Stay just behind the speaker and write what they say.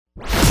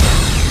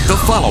The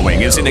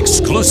following is an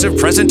exclusive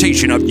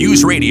presentation of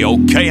News Radio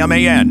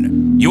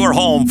KMAN, your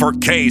home for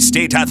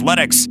K-State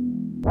athletics.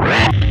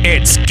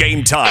 It's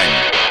game time.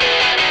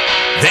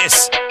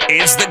 This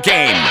is The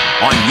Game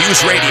on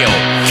News Radio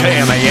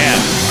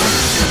KMAN.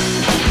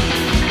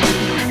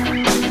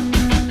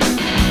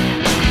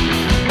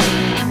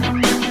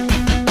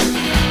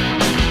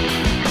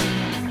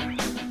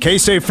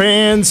 K-State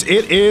fans,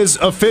 it is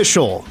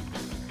official.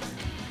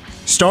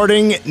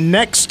 Starting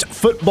next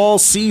football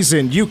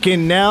season, you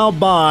can now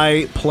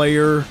buy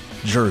player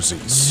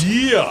jerseys.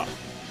 Yeah.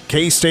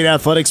 K-State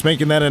Athletics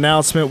making that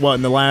announcement,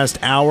 in the last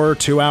hour,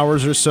 2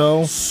 hours or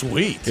so?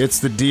 Sweet. It's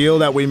the deal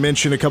that we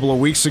mentioned a couple of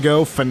weeks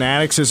ago.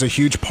 Fanatics is a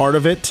huge part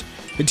of it.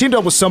 They teamed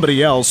up with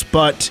somebody else,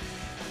 but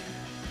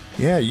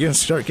yeah, you're going to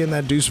start getting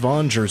that Deuce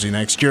Vaughn jersey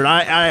next year. And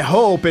I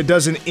hope it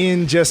doesn't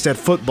end just at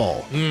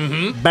football.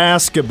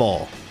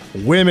 Basketball,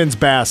 women's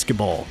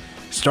basketball.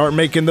 Start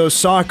making those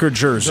soccer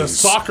jerseys. The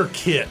soccer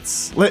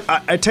kits.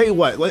 I tell you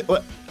what,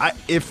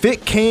 if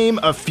it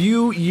came a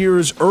few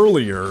years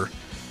earlier,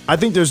 I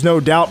think there's no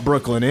doubt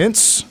Brooklyn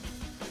Ince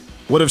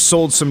would have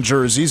sold some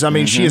jerseys. I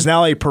mean, she is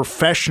now a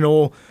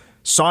professional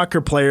soccer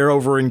player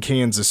over in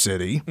Kansas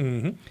City.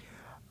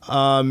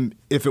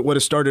 If it would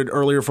have started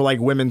earlier for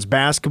women's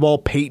basketball,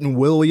 Peyton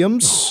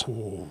Williams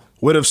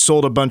would have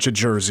sold a bunch of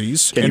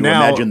jerseys. Can you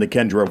imagine the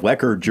Kendra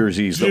Wecker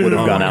jerseys that would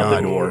have gone out the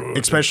door?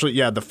 Especially,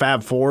 the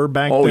Fab Four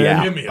back then.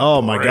 Yeah. Give me a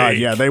Oh my God, break.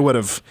 yeah, they would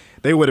have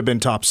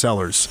been top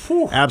sellers.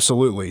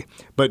 Absolutely.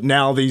 But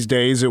now these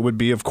days it would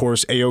be, of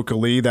course, Aoka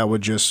Lee that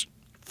would just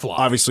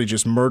obviously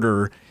just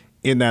murder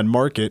in that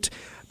market.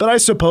 But I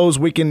suppose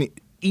we can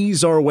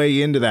ease our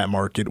way into that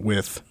market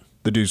with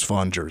the Deuce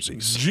Vaughn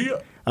jerseys.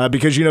 Yeah.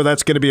 Because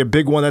that's going to be a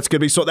big one. That's going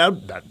to be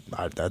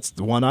that's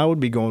the one I would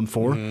be going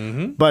for.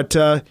 But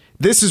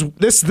this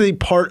is the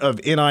part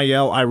of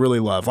NIL I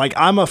really love.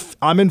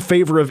 I'm in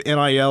favor of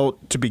NIL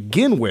to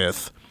begin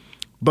with,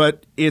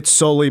 but it's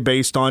solely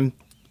based on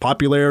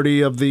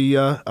popularity of the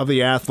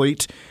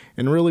athlete,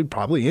 and really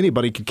probably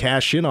anybody could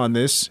cash in on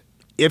this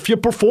if you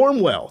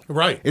perform well.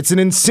 Right. It's an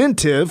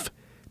incentive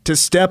to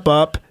step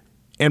up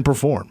and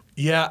perform.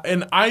 Yeah,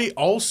 and I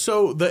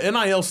also, the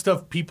NIL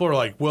stuff, people are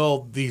like,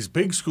 well, these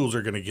big schools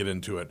are going to get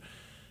into it,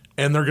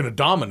 and they're going to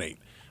dominate.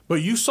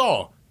 But you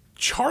saw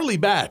Charlie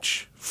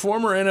Batch,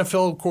 former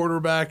NFL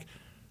quarterback,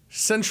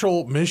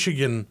 Central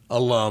Michigan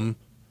alum,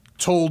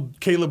 told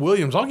Caleb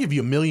Williams, I'll give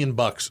you $1 million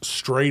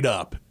straight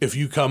up if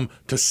you come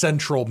to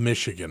Central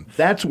Michigan.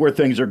 That's where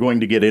things are going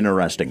to get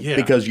interesting Yeah.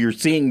 because you're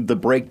seeing the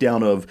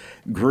breakdown of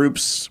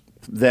groups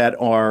that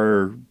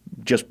are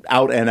just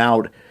out and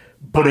out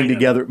putting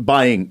together,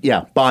 buying.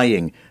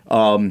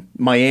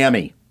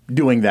 Miami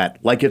doing that.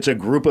 Like it's a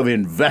group of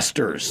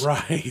investors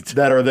Right.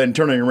 that are then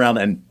turning around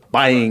and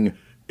buying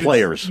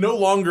players. It's no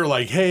longer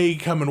like, hey,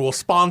 come and we'll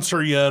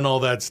sponsor you and all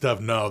that stuff.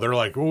 No, they're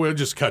like, well, we'll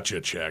just cut you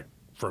a check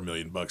for $1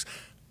 million.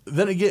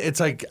 Then again, it's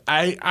like,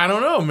 I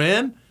don't know,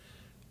 man.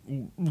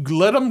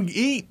 Let them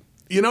eat.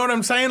 You know what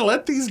I'm saying?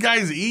 Let these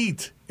guys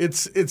eat.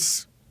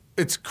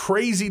 It's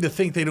crazy to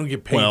think they don't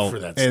get paid for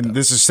that stuff. And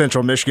this is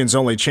Central Michigan's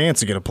only chance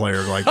to get a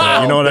player like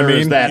that. You know what I There is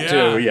mean? that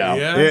too,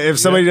 yeah. If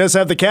somebody does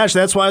have the cash,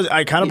 that's why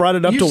I kind of brought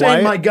it up You to say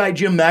Wyatt. my guy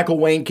Jim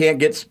McElwain can't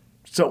get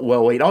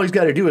all he's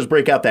got to do is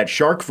break out that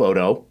shark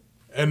photo.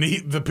 And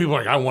the people are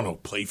like, I want to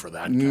play for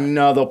that guy.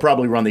 No, they'll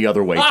probably run the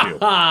other way too.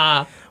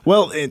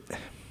 Well,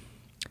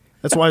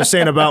 that's why I was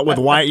saying about with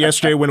Wyatt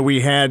yesterday when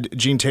we had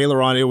Gene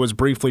Taylor on, it was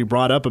briefly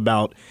brought up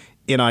about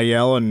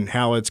NIL and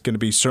how it's going to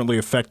be certainly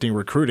affecting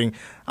recruiting.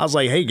 I was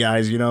like, hey,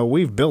 guys,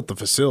 we've built the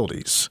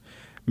facilities.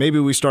 Maybe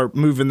we start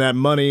moving that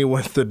money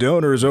with the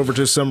donors over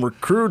to some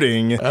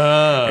recruiting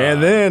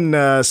and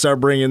then start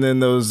bringing in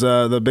those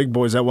the big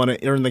boys that want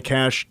to earn the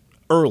cash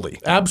early.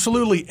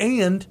 Absolutely.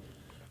 And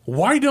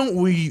why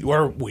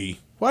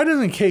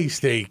doesn't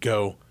K-State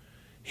go,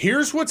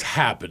 here's what's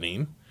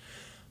happening.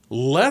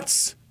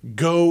 Let's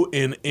go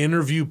and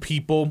interview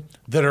people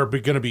that are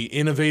going to be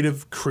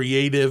innovative,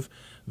 creative.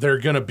 They're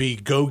going to be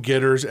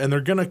go-getters, and they're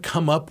going to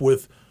come up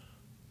with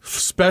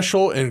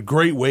special and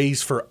great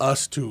ways for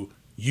us to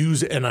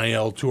use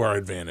NIL to our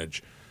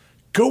advantage.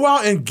 Go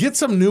out and get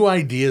some new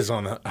ideas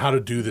on how to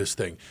do this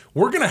thing.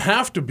 We're going to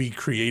have to be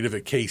creative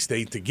at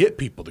K-State to get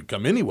people to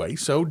come anyway,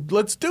 so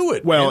let's do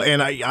it. Well,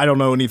 man. and I don't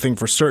know anything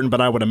for certain,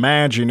 but I would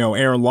imagine,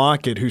 Aaron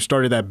Lockett, who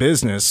started that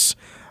business,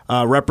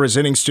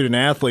 representing student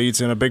athletes,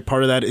 and a big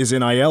part of that is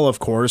NIL, of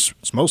course.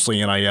 It's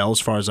mostly NIL,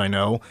 as far as I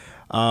know.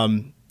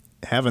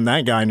 Having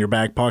that guy in your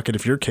back pocket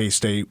if you're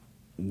K-State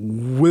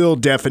will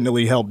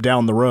definitely help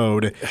down the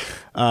road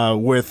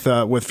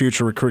with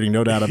future recruiting,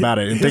 no doubt about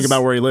it. And think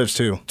about where he lives,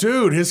 too.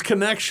 Dude, his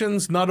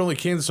connections, not only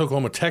Kansas,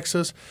 Oklahoma,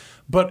 Texas,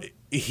 but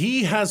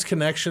he has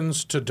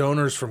connections to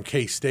donors from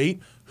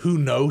K-State who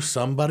know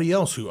somebody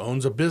else who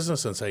owns a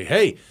business and say,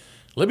 hey,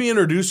 let me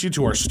introduce you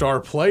to our star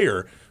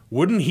player.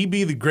 Wouldn't he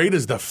be the great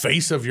as the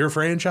face of your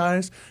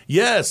franchise?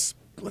 Yes.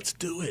 Let's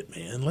do it,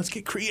 man. Let's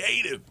get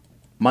creative.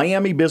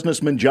 Miami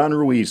businessman John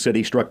Ruiz said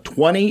he struck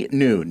 20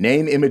 new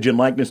name, image, and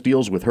likeness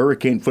deals with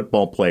Hurricane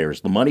football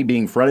players. The money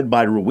being fronted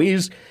by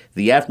Ruiz,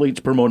 the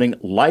athletes promoting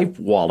Life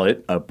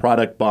Wallet, a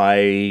product by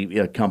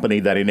a company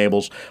that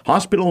enables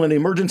hospital and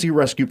emergency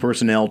rescue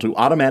personnel to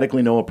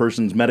automatically know a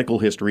person's medical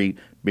history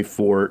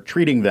before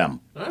treating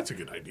them. That's a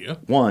good idea.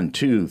 1,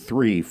 2,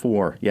 3,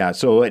 4. Yeah,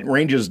 so it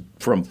ranges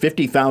from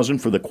 $50,000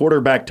 for the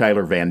quarterback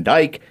Tyler Van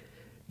Dyke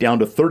down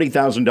to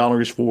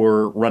 $30,000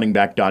 for running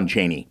back Don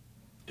Chaney.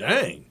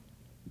 Dang.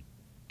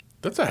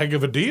 That's a heck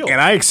of a deal. And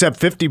I accept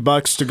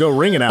 $50 to go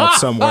ring it out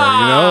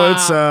somewhere.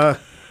 It's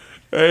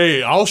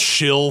Hey, I'll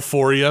shill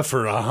for you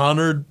for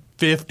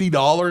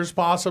 $150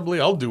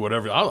 possibly. I'll do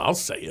whatever. I'll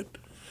say it.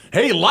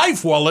 Hey,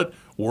 Life Wallet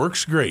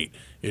works great.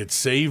 It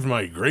saved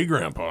my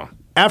great-grandpa.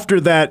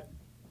 After that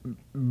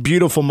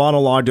beautiful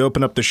monologue to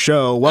open up the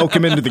show,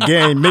 welcome into the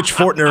game. Mitch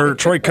Fortner,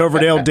 Troy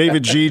Coverdale,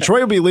 David G. Troy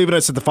will be leaving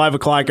us at the 5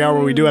 o'clock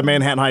hour. We do have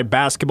Manhattan High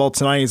basketball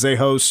tonight as they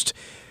host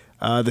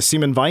the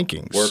Seaman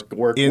Vikings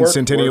in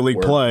Centennial League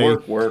play.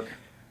 Work.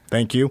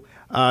 Thank you.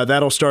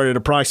 That'll start at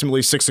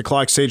approximately 6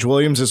 o'clock. Sage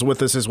Williams is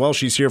with us as well.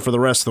 She's here for the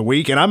rest of the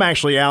week. And I'm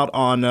actually out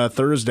on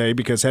Thursday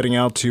because heading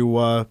out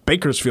to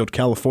Bakersfield,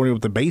 California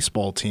with the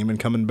baseball team and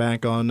coming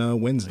back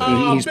on Wednesday.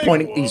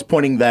 He's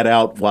pointing that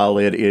out while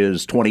it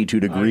is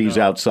 22 degrees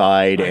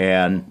outside.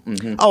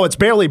 Oh, it's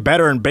barely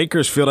better in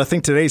Bakersfield. I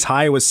think today's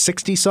high was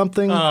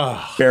 60-something.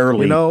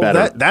 Barely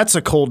better. That's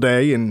a cold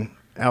day and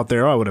out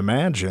there, I would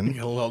imagine.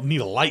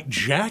 Need a light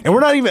jacket.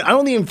 And I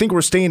don't even think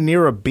we're staying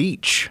near a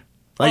beach.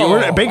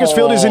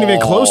 Bakersfield isn't even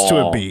close to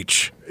a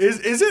beach.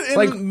 Is it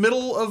in the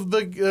middle of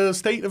the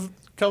state of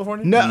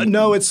California?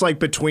 No, it's like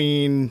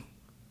between.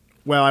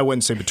 Well, I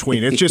wouldn't say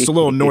between. It's just a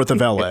little north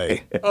of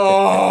L.A.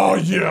 Oh,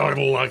 yeah,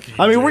 lucky.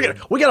 I mean,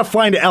 we gotta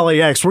fly into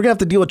LAX. We're gonna have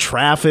to deal with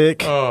traffic.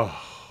 Come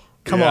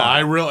on.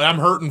 I'm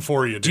hurting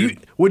for you,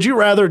 dude. Would you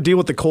rather deal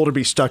with the cold or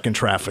be stuck in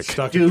traffic?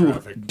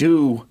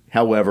 Do,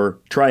 however,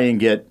 try and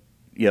get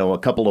a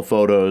couple of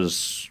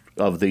photos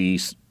of the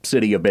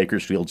city of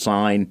Bakersfield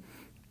sign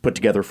put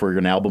together for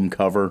an album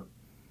cover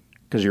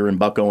because you're in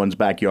Buck Owens'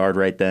 backyard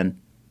right then.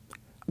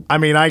 I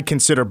mean, I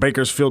consider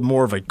Bakersfield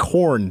more of a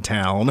corn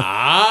town.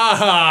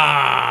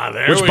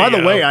 There Which, we by go.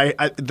 the way,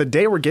 the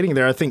day we're getting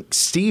there, I think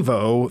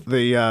Steve-O,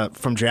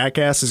 from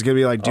Jackass, is going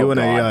to be doing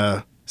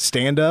a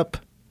stand-up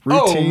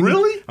routine. Oh,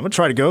 really? I'm going to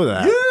try to go to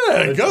that.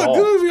 Yeah, go. That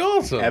would be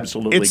awesome.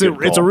 Absolutely. It's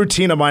a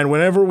routine of mine.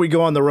 Whenever we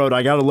go on the road,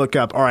 I got to look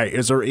up, all right,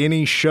 is there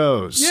any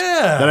shows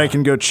that I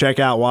can go check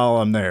out while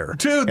I'm there?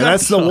 Dude, and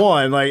that's the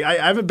one. I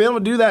haven't been able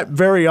to do that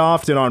very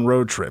often on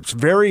road trips.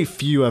 Very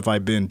few have I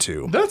been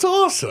to. That's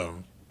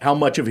awesome. How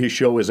much of his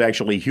show is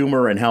actually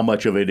humor and how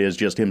much of it is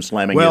just him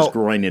slamming his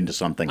groin into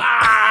something?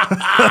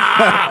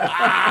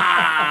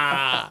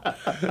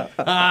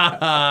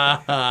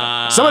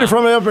 Somebody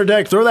from the upper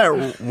deck, throw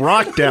that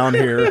rock down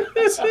here.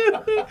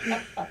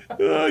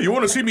 You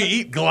want to see me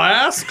eat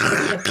glass?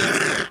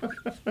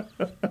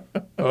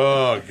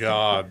 Oh,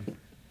 God.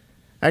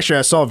 Actually,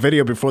 I saw a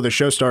video before the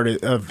show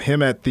started of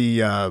him at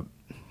the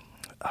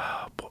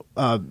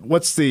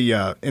what's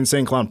the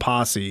Insane Clown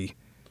Posse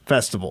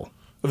festival?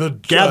 The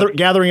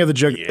gathering of the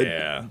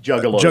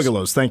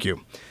Juggalos. Thank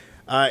you.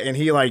 And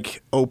he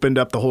opened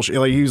up the whole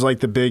show. He was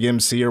the big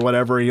MC or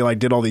whatever. He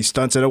did all these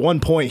stunts. And at one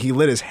point, he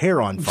lit his hair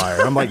on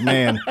fire. I'm like,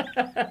 man,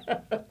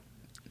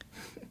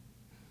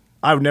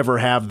 I would never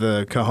have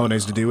the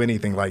cojones to do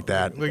anything like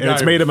that. And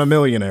it's made him a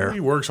millionaire. He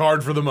works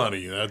hard for the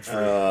money. That's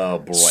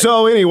oh, boy.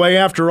 So anyway,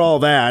 after all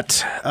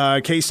that,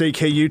 K-State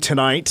KU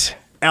tonight.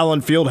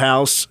 Allen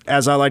Fieldhouse,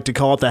 as I like to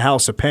call it, the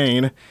House of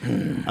Pain,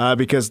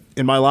 because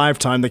in my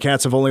lifetime, the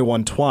Cats have only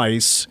won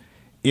twice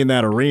in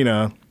that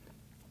arena.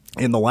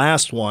 And the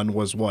last one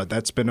was what?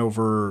 That's been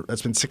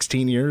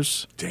 16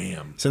 years?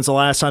 Damn. Since the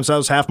last time, so that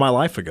was half my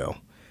life ago,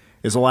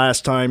 is the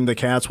last time the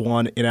Cats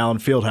won in Allen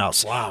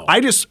Fieldhouse. Wow.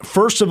 I just,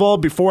 first of all,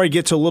 before I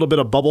get to a little bit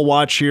of bubble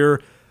watch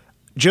here,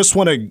 just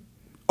want to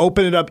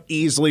open it up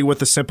easily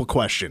with a simple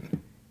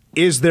question.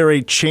 Is there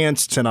a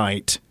chance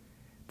tonight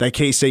that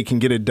K-State can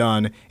get it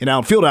done in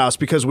Allen Fieldhouse?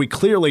 Because we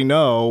clearly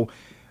know,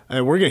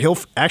 and we're going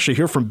to actually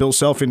hear from Bill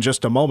Self in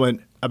just a moment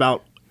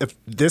about if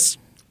this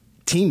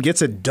team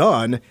gets it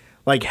done,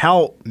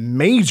 how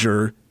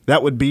major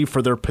that would be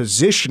for their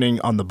positioning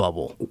on the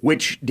bubble.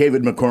 Which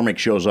David McCormick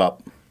shows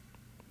up?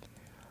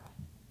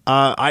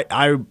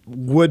 I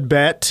would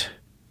bet,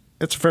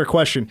 it's a fair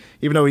question,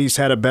 even though he's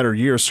had a better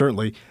year,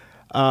 certainly.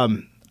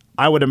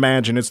 I would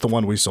imagine it's the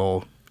one we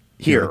saw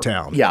here in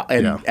town. Yeah,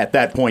 and at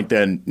that point,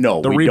 then, no,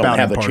 we don't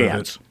have a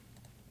chance.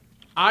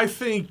 I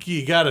think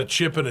you got a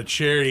chip in a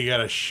chair, you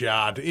got a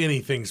shot.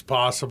 Anything's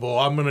possible.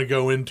 I'm going to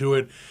go into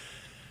it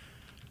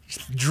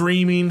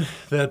dreaming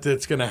that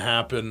it's going to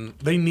happen.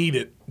 They need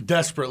it,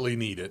 desperately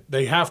need it.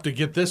 They have to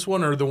get this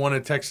one or the one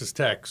at Texas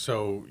Tech.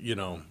 So,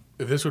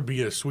 this would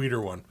be a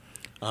sweeter one.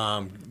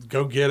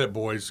 Go get it,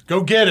 boys.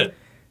 Go get it.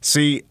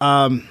 See,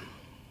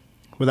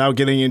 without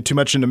getting in too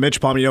much into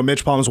Mitch Palm,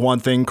 Mitch Palm's one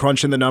thing,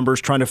 crunching the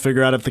numbers, trying to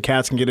figure out if the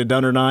Cats can get it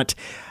done or not.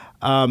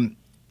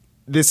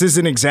 this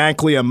isn't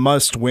exactly a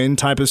must-win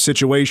type of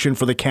situation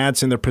for the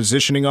Cats in their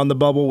positioning on the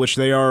bubble, which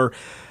they are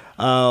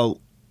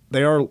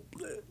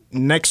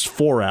next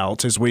 4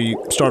 out as we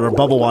start our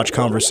Bubble Watch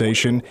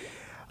conversation.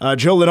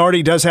 Joe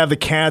Lunardi does have the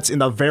Cats in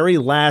the very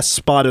last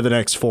spot of the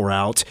next 4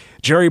 out.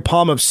 Jerry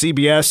Palm of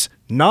CBS,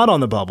 not on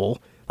the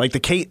bubble. Like the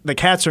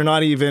Cats are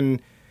not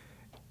even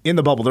in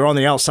the bubble. They're on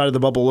the outside of the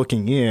bubble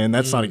looking in.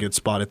 That's not a good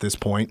spot at this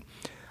point.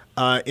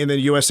 And then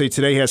USA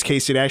Today has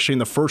K-State actually in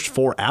the first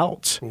 4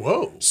 out.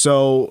 Whoa.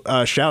 So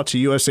shout to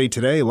USA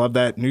Today. Love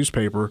that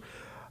newspaper.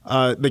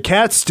 The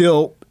Cats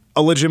still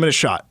a legitimate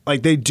shot.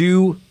 Like, they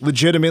do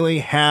legitimately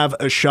have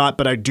a shot,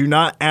 but I do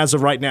not, as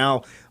of right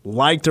now,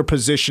 like their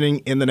positioning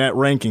in the net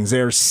rankings.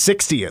 They're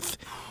 60th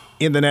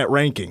in the net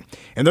ranking.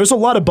 And there's a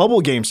lot of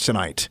bubble games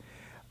tonight.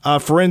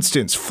 For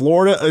instance,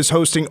 Florida is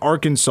hosting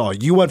Arkansas.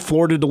 You want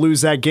Florida to lose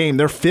that game.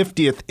 They're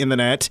 50th in the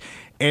net.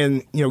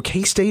 And,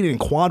 K-State in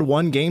quad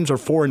 1 games are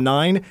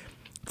 4-9.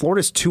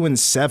 Florida's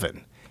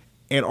 2-7.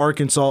 And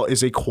Arkansas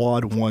is a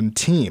quad 1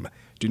 team.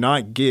 Do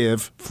not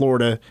give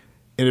Florida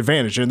an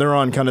advantage. And they're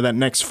on kind of that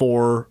next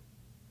 4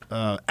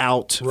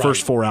 out, right.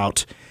 First 4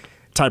 out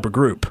type of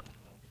group.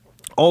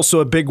 Also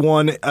a big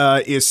one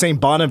is St.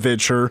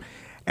 Bonaventure,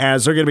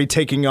 as they're going to be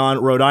taking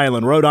on Rhode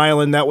Island. Rhode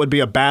Island, that would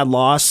be a bad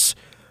loss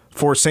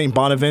for St.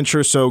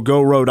 Bonaventure, so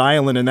go Rhode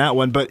Island in that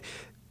one. But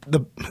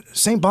the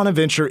St.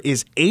 Bonaventure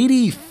is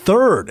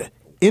 83rd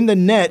in the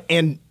net,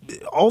 and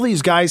all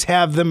these guys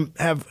have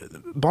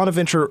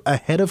Bonaventure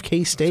ahead of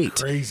K-State.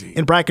 That's crazy.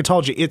 In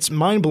bracketology. It's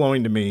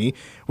mind-blowing to me.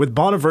 With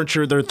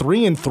Bonaventure, they're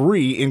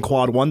 3-3 in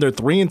quad 1. They're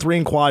 3-3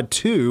 in quad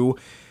 2.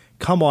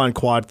 Come on,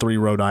 quad 3,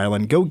 Rhode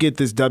Island. Go get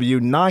this W.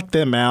 Knock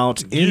them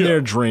out in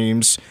their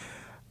dreams.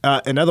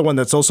 Another one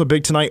that's also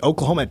big tonight,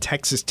 Oklahoma at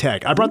Texas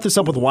Tech. I brought this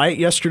up with Wyatt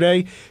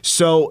yesterday.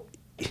 So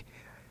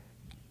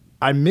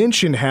I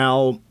mentioned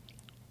how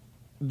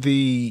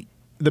the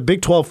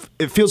Big 12,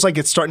 it feels like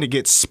it's starting to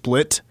get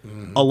split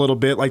a little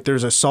bit. Like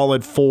there's a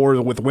solid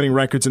 4 with winning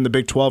records in the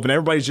Big 12, and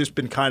everybody's just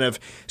been kind of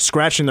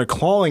scratching their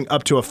clawing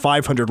up to a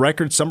 500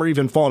 record. Some are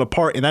even falling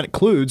apart, and that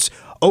includes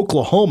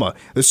Oklahoma.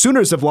 The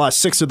Sooners have lost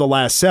 6 of the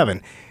last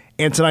 7.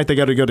 And tonight they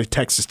got to go to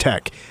Texas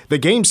Tech. The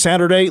game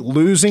Saturday,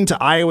 losing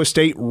to Iowa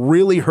State,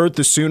 really hurt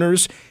the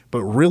Sooners,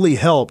 but really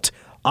helped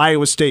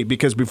Iowa State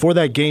because before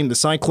that game, the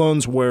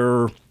Cyclones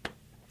were,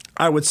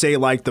 I would say,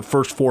 like the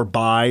first 4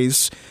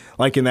 byes,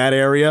 like in that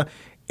area.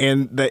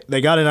 And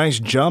they got a nice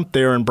jump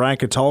there in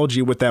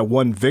bracketology with that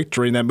one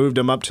victory, and that moved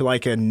them up to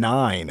like a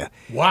 9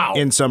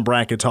 in some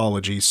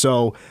bracketology.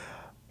 So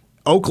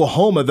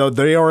Oklahoma, though,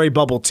 they are a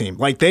bubble team.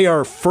 Like they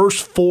are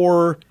first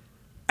 4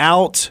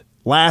 out,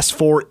 last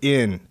 4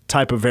 in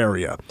type of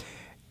area.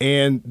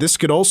 And this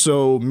could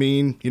also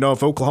mean,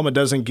 if Oklahoma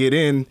doesn't get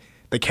in,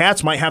 the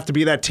Cats might have to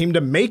be that team to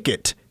make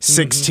it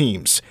 6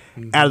 teams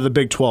out of the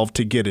Big 12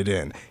 to get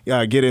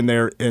in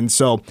there. And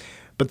so,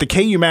 but the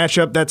KU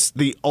matchup, that's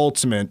the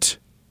ultimate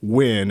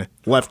win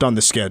left on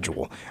the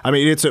schedule. I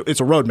mean, it's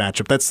a road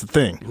matchup. That's the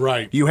thing.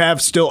 Right. You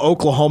have still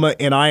Oklahoma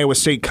and Iowa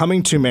State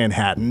coming to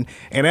Manhattan,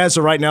 and as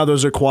of right now,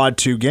 those are quad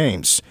 2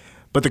 games.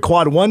 But the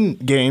quad 1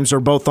 games are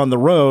both on the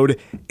road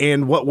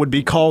in what would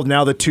be called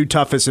now the 2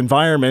 toughest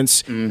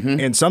environments,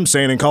 and some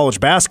saying in college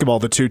basketball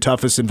the 2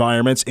 toughest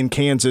environments in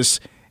Kansas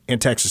and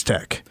Texas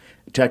Tech.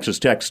 Texas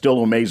Tech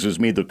still amazes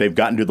me that they've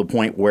gotten to the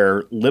point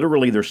where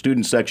literally their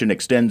student section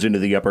extends into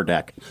the upper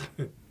deck.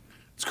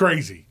 It's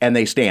crazy. And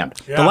they stand.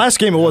 Yeah. The last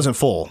game, it wasn't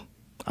full.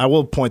 I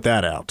will point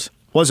that out.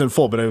 It wasn't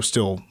full, but it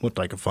still looked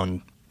like a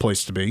fun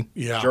place to be.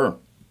 Yeah. Sure.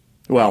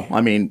 Well,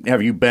 I mean,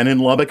 have you been in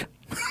Lubbock?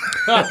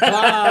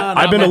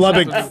 I've been to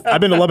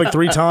Lubbock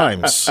 3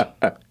 times,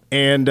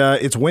 and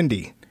it's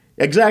windy.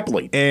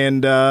 Exactly.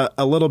 And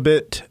a little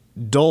bit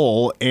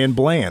dull and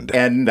bland.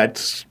 And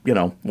that's,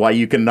 why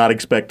you cannot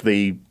expect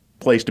the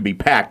place to be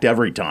packed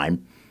every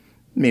time.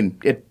 I mean,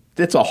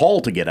 it's a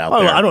haul to get out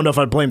there. I don't know if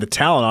I'd blame the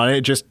talent on it.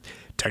 It just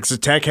Texas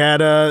Tech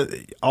had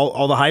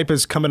all the hype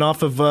is coming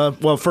off of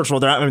first of all,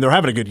 they're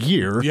having a good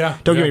year. Yeah,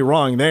 don't get me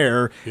wrong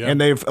there. Yeah.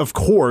 And they've, of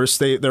course,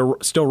 they're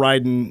still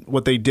riding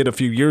what they did a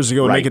few years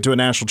ago and make it to a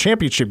national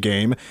championship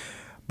game.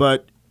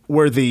 But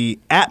where the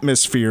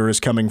atmosphere is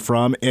coming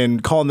from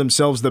and calling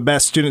themselves the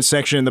best student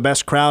section and the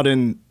best crowd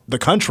in the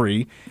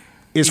country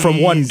is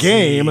from one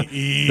game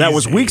that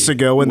was weeks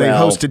ago when they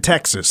hosted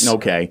Texas.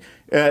 Okay.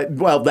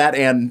 That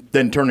and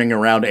then turning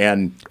around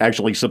and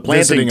actually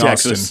supplanting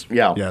Texas. Austin.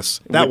 Yeah. Yes.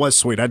 That was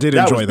sweet. I did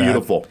enjoy that. That was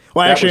beautiful.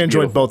 Well, I actually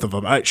enjoyed both of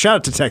them. Shout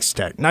out to Texas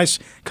Tech. Nice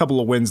couple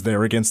of wins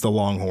there against the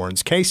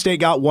Longhorns. K-State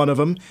got one of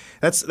them.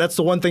 That's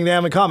the one thing they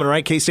have in common,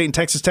 right? K-State and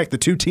Texas Tech, the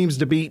 2 teams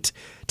to beat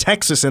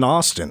Texas and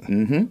Austin.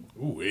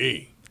 Mm-hmm.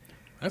 Ooh-wee.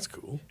 That's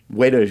cool.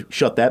 Way to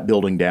shut that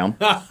building down.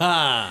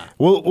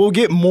 We'll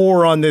get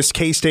more on this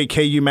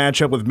K-State-KU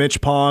matchup with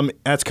Mitch Palm.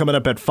 That's coming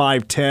up at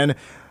 5:10.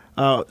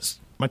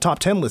 My top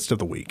 10 list of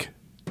the week.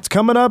 It's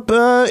coming up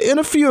in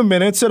a few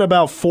minutes at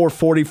about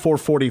 4:40,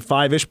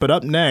 4:45-ish. But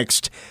up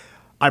next,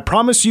 I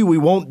promise you we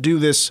won't do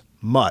this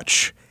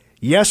much.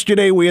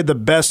 Yesterday we had the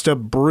best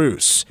of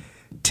Bruce.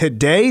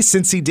 Today,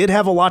 since he did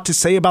have a lot to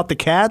say about the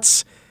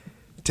Cats,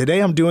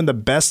 Today I'm doing the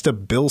best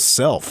of Bill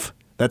Self.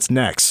 That's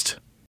next.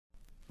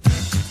 I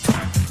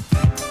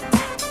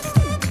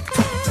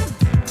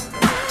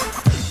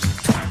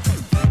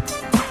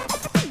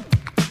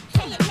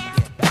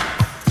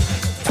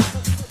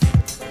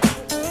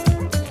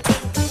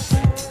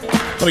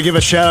want to give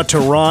a shout out to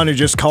Ron, who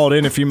just called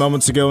in a few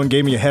moments ago and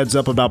gave me a heads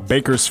up about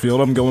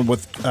Bakersfield. I'm going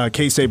with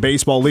K-State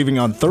baseball leaving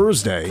on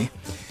Thursday.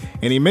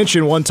 And he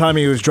mentioned one time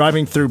he was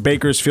driving through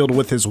Bakersfield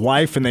with his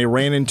wife, and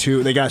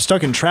they got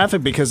stuck in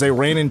traffic because they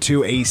ran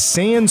into a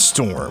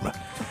sandstorm.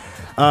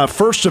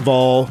 First of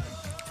all,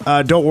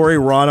 don't worry,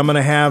 Ron. I'm going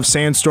to have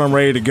sandstorm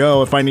ready to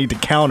go if I need to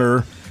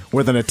counter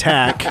with an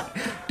attack.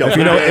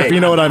 if you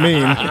know what I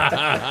mean.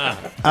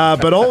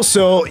 But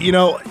also,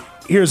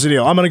 here's the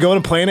deal. I'm going to go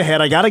and plan ahead.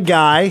 I got a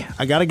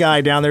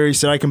guy down there. He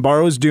said I can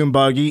borrow his dune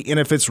buggy, and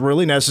if it's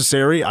really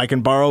necessary, I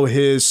can borrow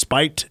his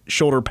spiked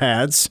shoulder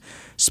pads,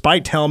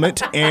 spiked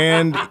helmet,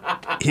 and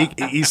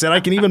he said I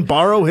can even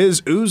borrow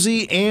his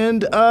Uzi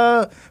and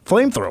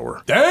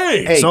flamethrower.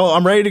 Dang! Hey, so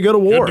I'm ready to go to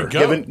war. Good to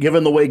go.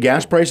 Given the way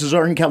gas prices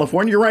are in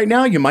California right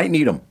now, you might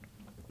need them.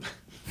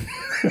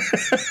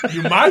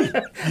 You might.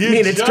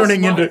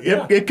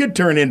 It could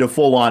turn into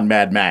full-on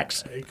Mad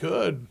Max. It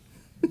could.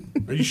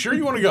 Are you sure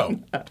you want to go?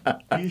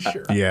 Are you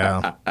sure?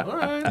 Yeah. All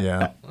right.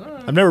 Yeah.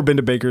 I've never been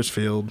to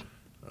Bakersfield.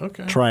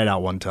 Okay. Try it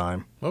out one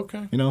time.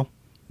 Okay.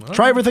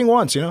 Try everything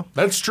once,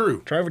 That's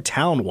true. Try every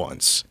town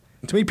once.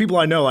 To me, people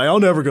I know, I'll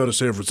never go to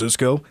San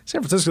Francisco.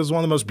 San Francisco is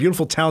one of the most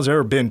beautiful towns I've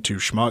ever been to,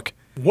 schmuck.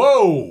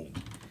 Whoa.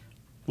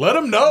 Let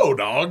them know,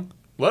 dog.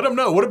 Let them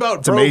know. What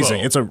about Provo? It's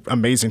amazing. It's an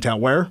amazing town.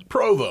 Where?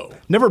 Provo.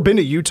 Never been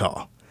to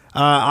Utah.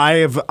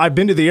 I've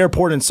been to the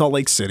airport in Salt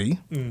Lake City,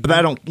 but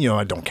I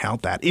don't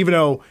count that. Even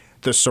though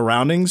the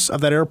surroundings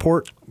of that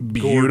airport,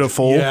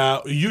 beautiful. Gorgeous.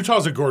 Yeah,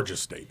 Utah's a gorgeous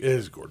state. It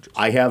is gorgeous.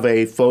 I have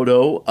a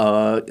photo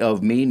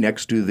of me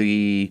next to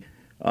the,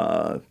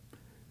 I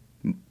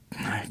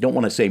don't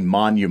want to say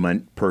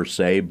monument per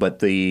se, but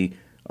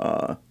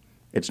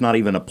it's not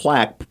even a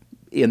plaque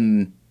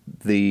in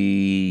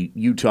the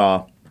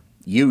Utah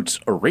Utes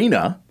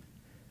Arena,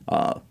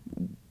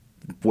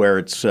 where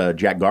it's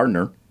Jack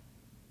Gardner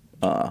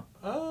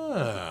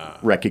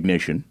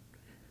recognition.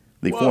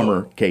 The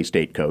former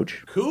K-State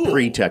coach, Cool.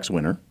 pre-Tex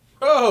winner.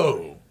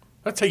 Oh,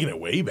 that's taking it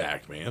way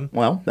back, man.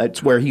 Well,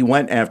 that's where he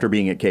went after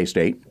being at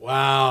K-State.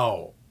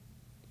 Wow.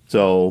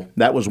 So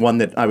that was one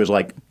that I was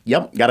like,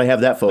 yep, got to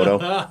have that photo.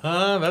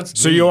 That's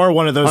So neat. you are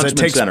one of those Huntsman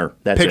that takes Center.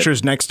 That's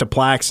pictures next to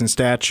plaques and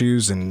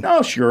statues, and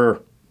Oh,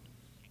 sure.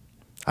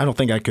 I don't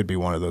think I could be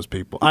one of those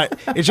people.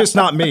 It's just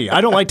not me.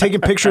 I don't like taking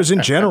pictures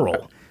in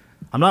general.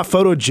 I'm not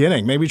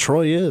photogenic. Maybe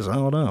Troy is. I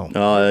don't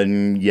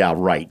know. Yeah,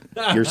 right.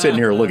 You're sitting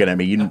here looking at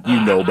me. You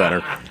know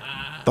better.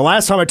 The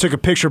last time I took a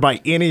picture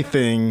by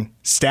anything,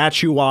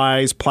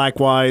 statue-wise,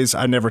 plaque-wise,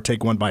 I never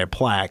take one by a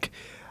plaque,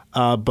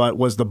 but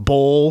was the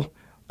bowl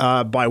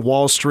by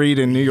Wall Street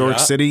in New York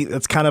City.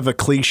 That's kind of a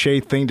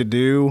cliche thing to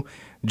do.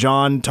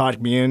 John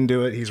talked me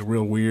into it. He's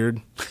real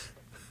weird.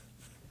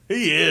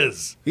 He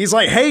is. He's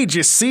like, hey, did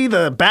you see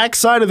the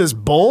backside of this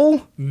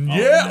bowl?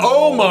 Yeah.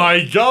 Oh,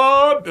 my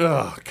God.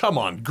 Ugh, come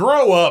on.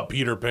 Grow up,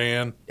 Peter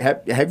Pan.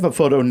 Have a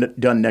photo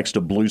done next to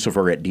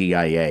Lucifer at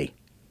DIA.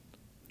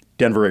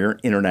 Denver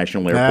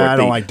International Airport. I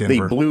don't like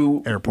Denver The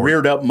blue Airport.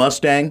 reared up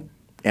Mustang,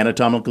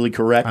 anatomically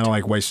correct. I don't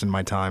like wasting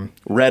my time.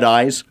 Red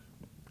eyes,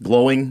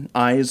 glowing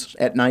eyes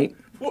at night.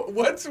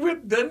 What's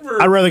with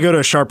Denver? I'd rather go to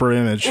a sharper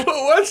image.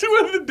 What's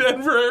with the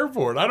Denver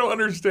airport? I don't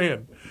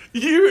understand.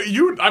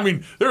 I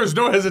mean, there was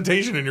no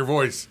hesitation in your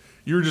voice.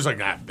 You were just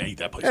like, I hate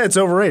that place. Yeah, it's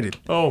overrated.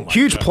 Oh, my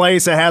Huge God.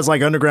 place that has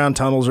like underground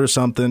tunnels or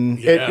something.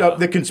 Yeah.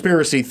 The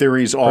conspiracy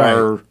theories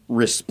are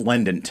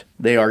resplendent.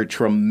 They are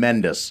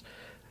tremendous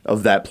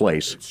of that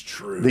place. It's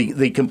true.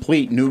 The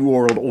complete New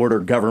World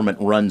Order government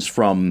runs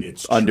from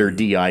under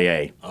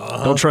DIA.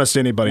 Don't trust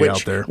anybody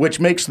out there.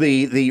 Which makes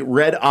the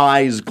red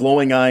eyes,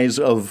 glowing eyes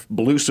of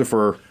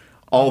Lucifer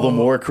all the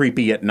more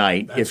creepy at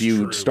night if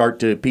you true. start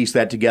to piece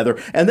that together.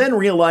 And then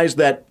realize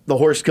that the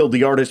horse killed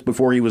the artist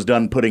before he was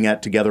done putting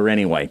that together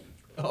anyway.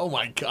 Oh,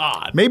 my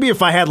God. Maybe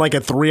if I had like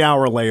a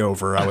 3-hour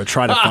layover, I would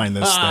try to find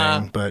this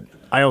thing. But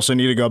I also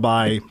need to go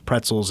buy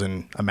pretzels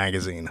and a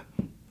magazine.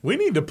 We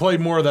need to play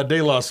more of that De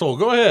La Soul.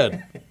 Go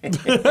ahead.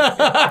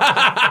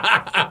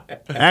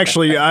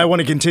 Actually, I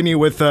want to continue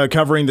with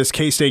covering this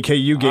K-State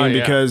KU game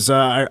yeah. because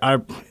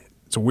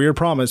it's a weird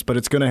promise, but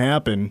it's going to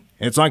happen.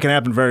 It's not going to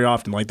happen very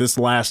often. Like this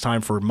last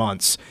time for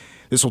months,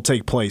 this will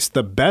take place.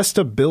 The best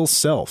of Bill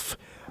Self,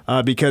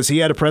 because he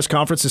had a press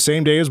conference the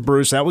same day as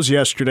Bruce. That was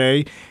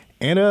yesterday.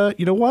 And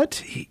you know what?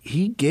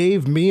 He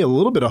gave me a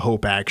little bit of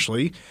hope,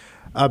 actually,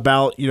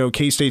 about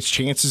K-State's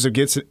chances of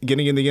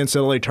getting in the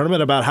NCAA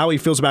tournament, about how he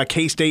feels about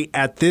K-State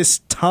at this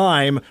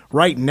time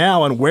right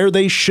now and where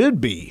they should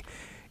be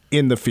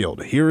in the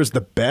field. Here is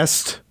the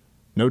best,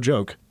 no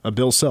joke, of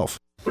Bill Self.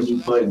 When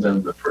you played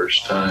them the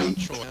first time,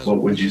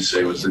 what would you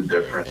say was the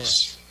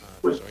difference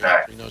with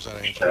Pack in the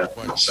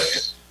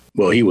second?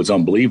 Well, he was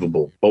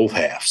unbelievable both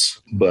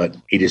halves, but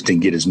he just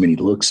didn't get as many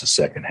looks the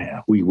second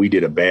half. We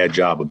did a bad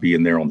job of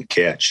being there on the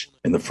catch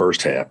in the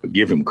first half, but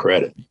give him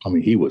credit. I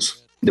mean, he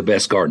was the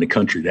best guard in the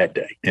country that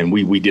day. And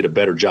we did a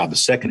better job the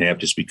second half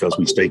just because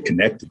we stayed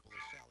connected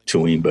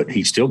to him, but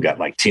he still got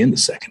like 10 the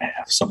second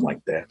half, something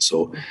like that.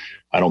 So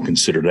I don't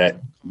consider that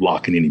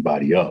locking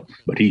anybody up,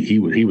 but he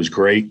was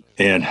great.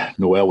 And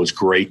Noel was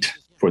great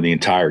for the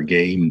entire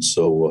game. And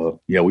so,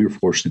 we were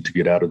fortunate to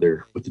get out of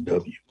there with the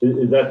W.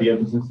 Is that the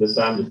emphasis this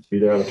time, just to be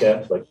there on the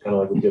catch, kind of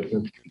like with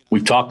Gibson?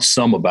 We've talked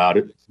some about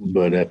it,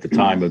 but at the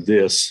time of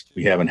this,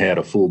 we haven't had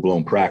a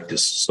full-blown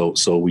practice.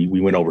 So we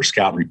went over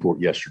scout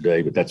report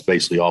yesterday, but that's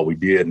basically all we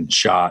did, and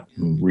shot,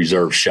 and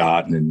reserve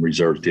shot, and then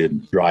reserves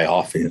did dry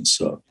offense.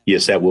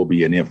 Yes, that will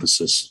be an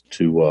emphasis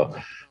to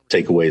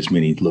take away as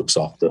many looks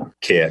off the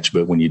catch.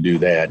 But when you do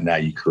that, now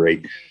you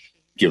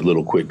give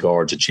little quick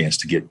guards a chance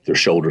to get their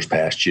shoulders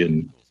past you,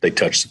 and they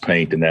touch the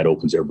paint, and that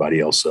opens everybody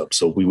else up.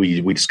 So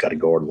we just got to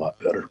guard a lot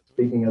better.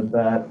 Speaking of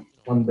that,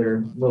 one of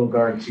their little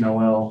guards,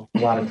 Noel, a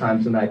lot of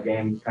times in that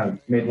game kind of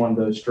made one of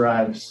those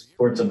drives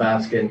towards the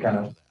basket and kind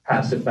of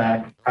passed it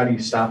back. How do you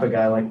stop a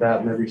guy like that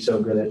whenever you're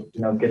so good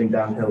at, getting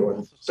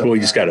downhill? And we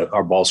just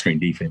our ball screen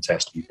defense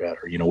has to be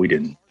better.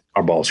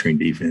 Our ball screen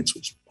defense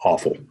was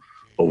awful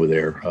over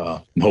there.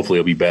 And hopefully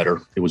it'll be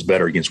better. It was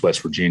better against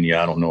West Virginia.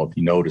 I don't know if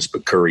you noticed,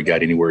 but Curry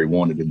got anywhere he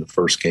wanted in the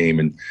first game,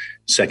 and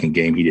second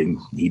game he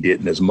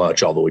didn't as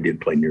much, although he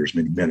didn't play near as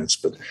many minutes.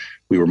 But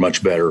we were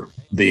much better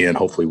then.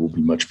 Hopefully we'll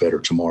be much better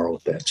tomorrow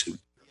with that too.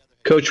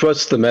 Coach,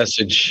 what's the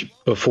message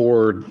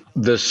before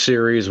this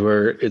series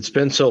where it's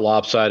been so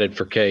lopsided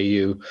for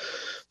KU?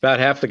 About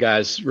half the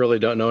guys really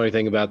don't know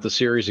anything about the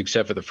series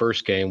except for the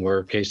first game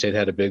where K-State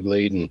had a big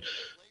lead and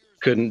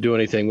couldn't do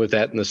anything with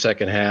that in the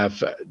second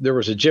half. There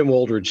was a Jim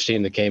Woldridge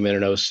team that came in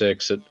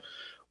 2006 that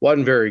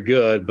wasn't very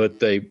good, but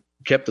they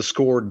kept the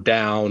score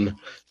down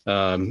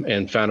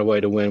and found a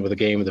way to win with a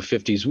game of the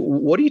 50s.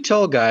 What do you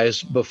tell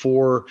guys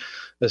before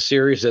a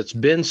series that's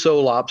been so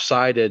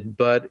lopsided,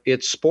 but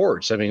it's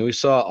sports? I mean, we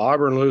saw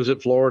Auburn lose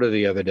at Florida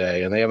the other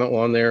day, and they haven't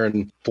won there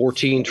in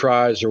 14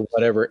 tries or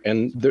whatever.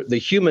 And the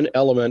human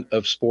element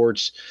of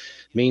sports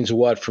means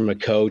what from a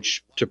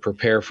coach to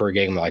prepare for a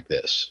game like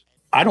this?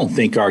 I don't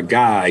think our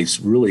guys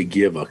really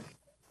give a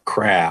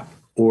crap,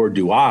 or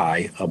do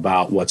I,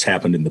 about what's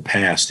happened in the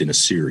past in a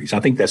series. I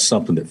think that's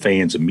something that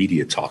fans and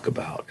media talk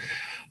about.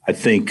 I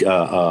think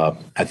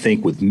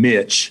with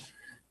Mitch,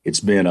 it's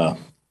been a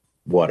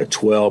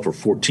 12 or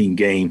 14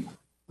 game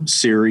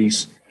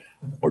series,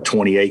 or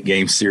 28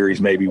 game series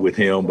maybe with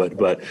him.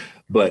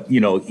 But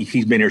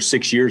he's been here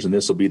 6 years, and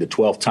this will be the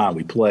 12th time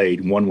we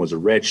played. One was a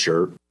red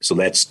shirt, so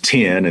that's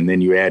 10, and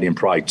then you add in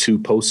probably 2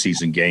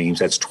 postseason games,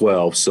 that's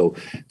 12. So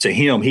to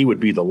him, he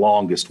would be the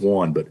longest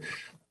one.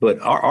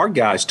 But our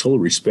guys totally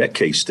respect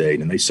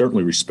K-State, and they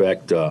certainly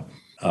respect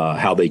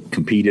how they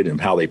competed and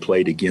how they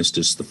played against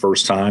us the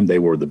first time. They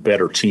were the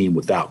better team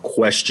without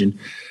question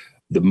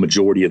the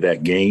majority of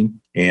that game.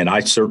 And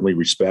I certainly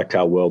respect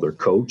how well they're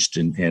coached,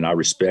 and I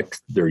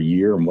respect their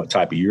year and what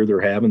type of year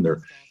they're having.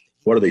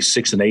 What are they,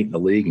 6-8 in the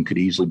league, and could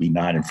easily be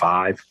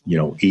 9-5,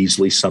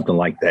 easily, something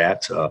like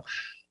that.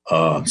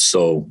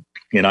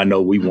 And I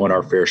know we won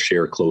our fair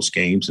share of close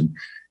games,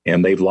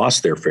 and they've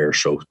lost their fair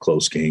share of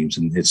close games.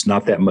 And it's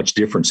not that much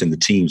difference in the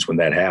teams when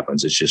that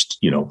happens. It's just,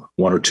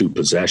 1 or 2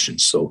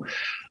 possessions. So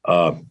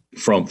from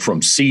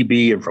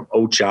CB and from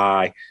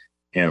Ochai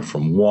and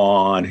from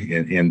Juan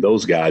and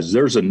those guys,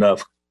 there's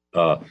enough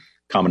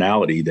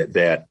commonality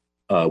that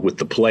with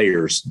the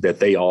players that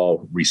they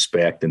all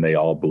respect, and they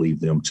all believe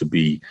them to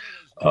be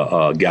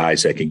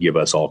guys that can give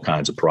us all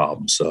kinds of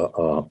problems.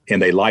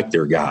 And they like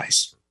their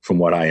guys, from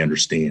what I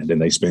understand,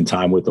 and they spend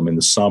time with them in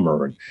the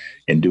summer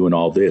and doing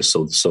all this.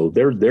 So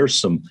there's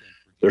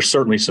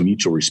certainly some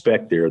mutual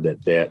respect there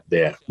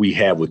that we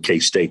have with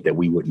K-State that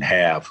we wouldn't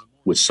have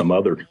with some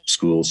other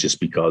schools, just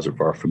because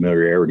of our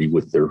familiarity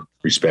with their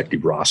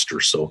respective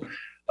rosters. So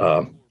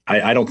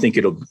I don't think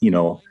it'll,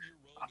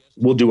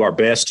 we'll do our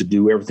best to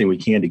do everything we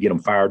can to get them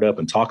fired up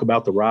and talk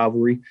about the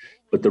rivalry.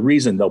 But the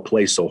reason they'll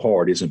play so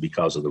hard isn't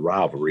because of the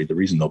rivalry. The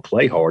reason they'll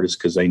play hard is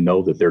because they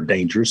know that they're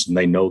dangerous, and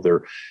they know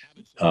they're,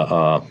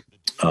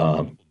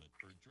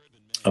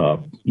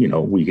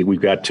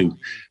 we've got to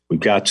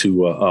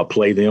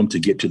play them to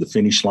get to the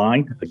finish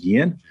line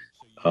again.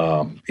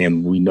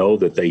 And we know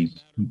that they,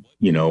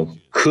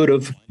 could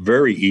have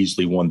very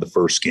easily won the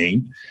first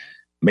game.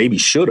 Maybe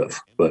should have,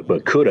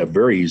 but could have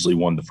very easily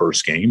won the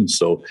first game.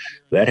 So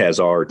that has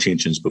our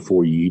attention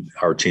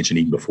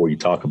even before you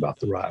talk about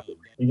the rivalry.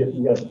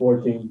 You got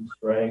 4 teams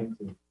ranked,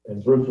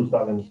 and Bruce was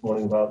talking this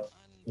morning about,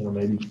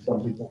 maybe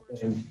some people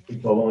saying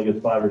Big 12 only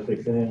gets 5 or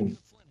 6 in, and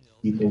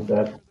he thinks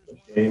that's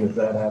a shame if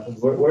that happens.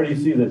 Where do you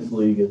see this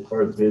league as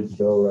far as bids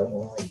go right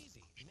now?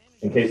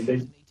 In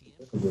K-State,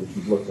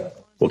 you've looked at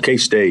it. Well,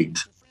 K-State,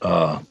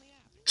 to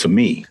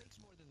me,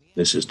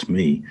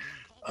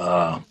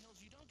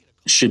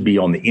 should be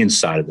on the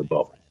inside of the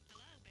bubble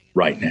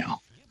right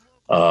now,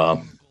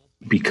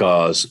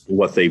 because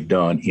what they've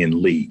done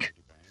in league.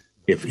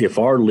 If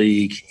our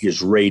league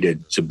is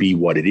rated to be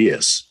what it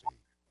is,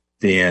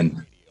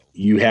 then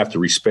you have to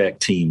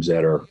respect teams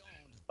that are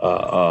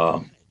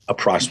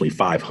approximately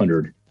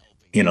 500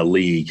 in a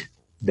league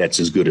that's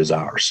as good as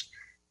ours.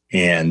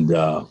 And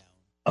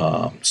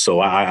so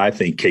I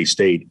think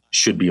K-State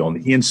should be on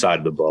the inside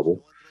of the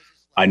bubble.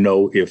 I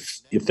know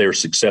if they're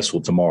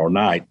successful tomorrow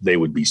night, they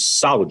would be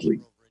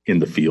solidly in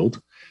the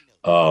field.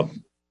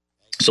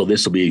 So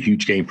this will be a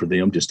huge game for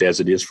them, just as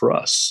it is for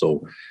us. So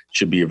it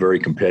should be a very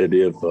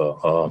competitive,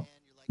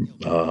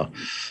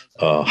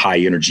 high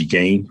energy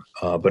game.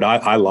 But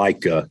I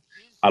like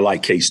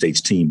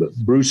K-State's team. But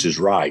Bruce is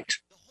right.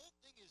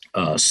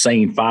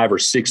 Saying 5 or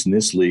 6 in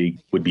this league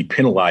would be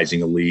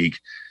penalizing a league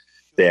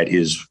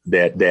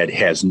that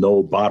has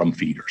no bottom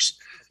feeders.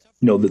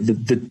 You know,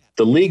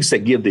 the leagues that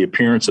give the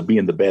appearance of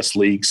being the best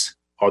leagues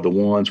are the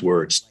ones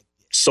where it's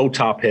so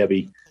top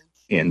heavy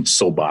and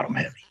so bottom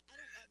heavy.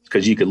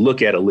 Because you could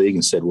look at a league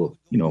and said, well,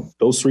 you know,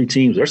 those 3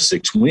 teams, there's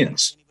 6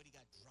 wins,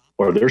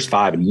 or there's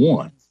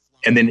 5-1.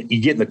 And then you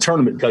get in the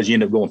tournament because you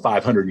end up going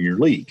 500 in your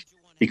league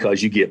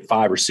because you get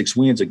 5 or 6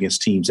 wins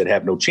against teams that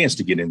have no chance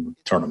to get in the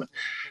tournament.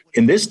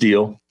 In this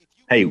deal,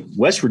 hey,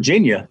 West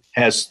Virginia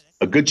has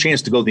a good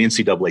chance to go to the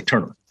NCAA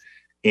tournament.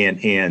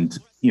 And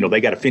you know,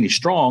 they got to finish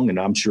strong, and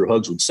I'm sure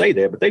Hugs would say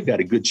that, but they've got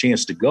a good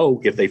chance to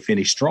go if they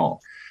finish strong.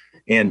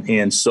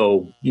 And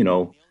so, you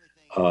know,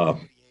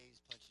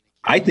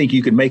 I think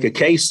you could make a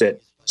case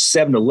that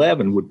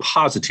 7-11 would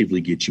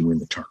positively get you in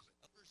the tournament.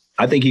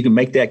 I think you can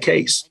make that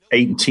case.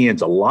 8 and 10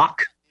 is a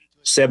lock.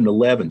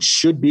 7-11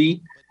 should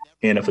be.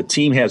 And if a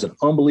team has an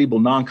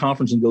unbelievable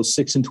non-conference and goes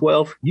 6 and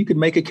 12, you could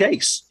make a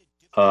case.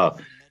 Now,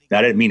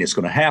 that doesn't mean it's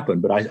going to happen,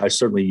 but I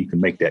certainly you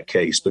can make that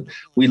case. But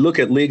we look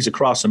at leagues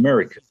across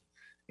America,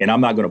 and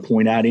I'm not going to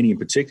point out any in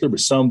particular, but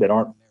some that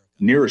aren't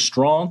near as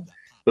strong.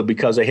 But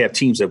because they have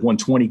teams that won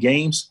 20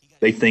 games,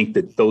 they think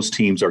that those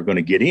teams are going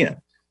to get in.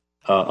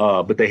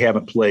 But they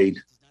haven't played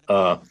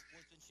the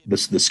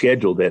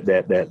schedule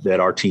that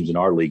our teams in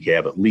our league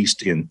have, at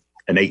least in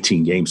an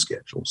 18-game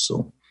schedule.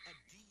 So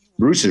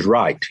Bruce is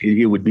right.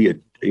 It would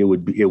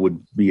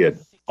be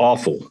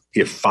awful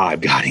if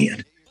 5 got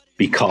in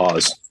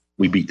because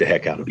we beat the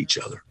heck out of each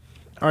other.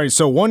 All right,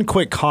 so one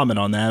quick comment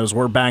on that as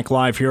we're back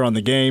live here on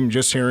the game,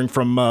 just hearing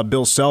from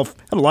Bill Self.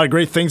 Had a lot of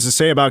great things to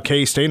say about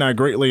K-State, and I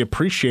greatly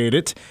appreciate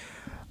it.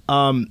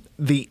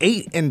 The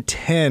 8 and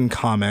 10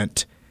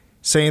 comment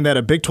saying that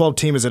a Big 12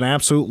 team is an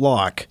absolute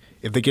lock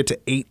if they get to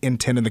 8 and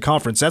 10 in the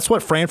conference. That's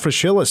what Fran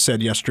Fraschilla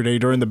said yesterday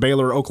during the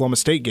Baylor-Oklahoma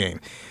State game.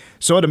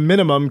 So at a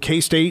minimum,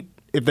 K-State,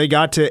 if they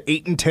got to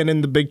 8 and 10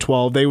 in the Big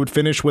 12, they would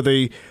finish with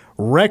a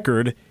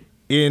record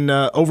in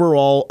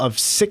overall of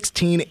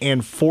 16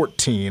 and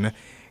 14.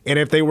 And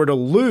if they were to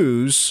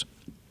lose,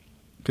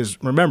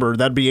 because remember,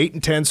 that'd be 8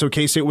 and 10, so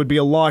K-State would be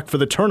a lock for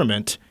the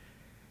tournament.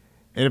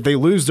 And if they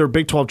lose their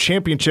Big 12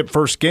 championship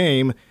first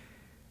game,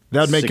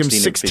 that would make them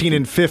 16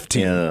 and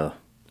 15. Yeah.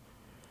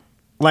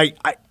 Like,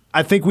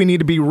 I think we need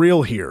to be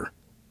real here.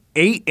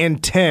 8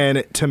 and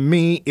 10, to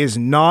me, is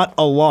not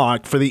a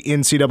lock for the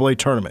NCAA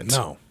tournament.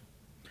 No.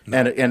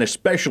 And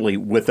especially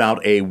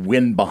without a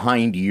win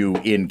behind you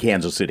in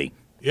Kansas City.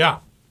 Yeah.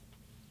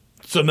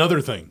 It's another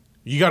thing.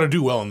 You got to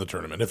do well in the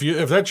tournament.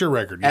 If that's your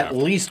record, at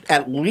least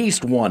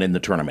one in the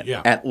tournament.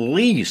 Yeah. At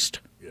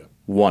least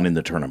one in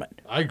the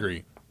tournament. I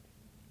agree.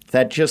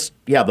 That just,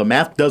 the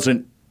math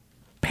doesn't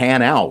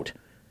pan out.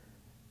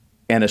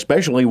 And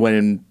especially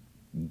when,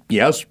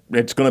 yes,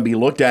 it's going to be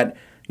looked at,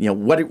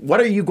 what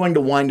are you going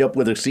to wind up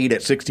with a seed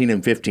at 16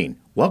 and 15?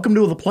 Welcome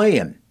to the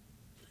play-in.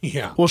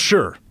 Yeah. Well,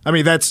 sure. I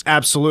mean, that's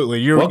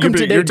absolutely. Welcome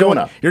to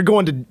Daytona. You're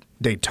going to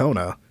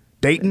Daytona.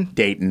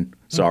 Dayton.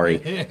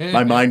 Sorry.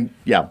 My mind,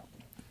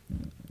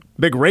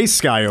 Big race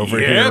guy over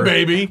here. Yeah,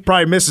 baby.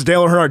 Probably Mrs.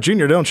 Dale Earnhardt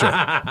Jr., don't you?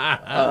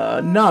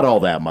 Not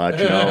all that much,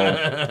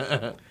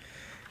 Yeah,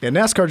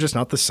 NASCAR's just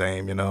not the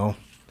same,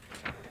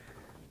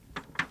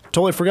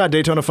 Totally forgot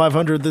Daytona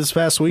 500 this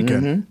past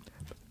weekend.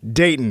 Mm-hmm.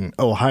 Dayton,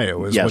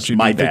 Ohio is what you'd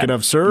be thinking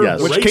of, sir.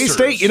 Yes. Which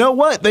K-State, you know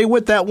what? They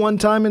went that one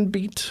time and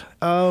beat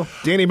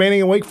Danny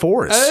Manning and Wake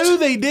Forest. Oh,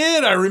 they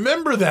did. I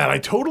remember that. I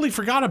totally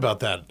forgot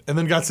about that. And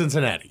then got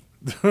Cincinnati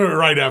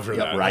right after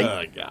that. Right.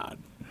 Oh, God.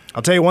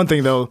 I'll tell you one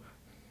thing, though.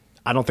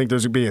 I don't think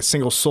there's going to be a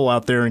single soul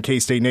out there in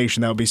K-State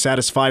Nation that would be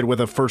satisfied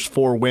with a first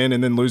 4 win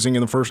and then losing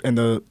in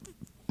the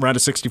round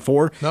of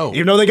 64. No.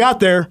 Even though they got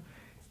there,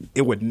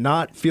 it would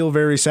not feel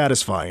very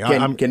satisfying.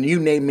 Can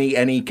you name me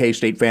any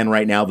K-State fan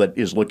right now that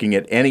is looking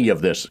at any of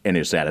this and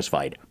is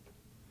satisfied?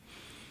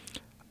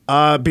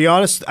 Be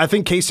honest, I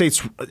think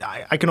K-State's –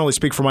 I can only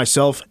speak for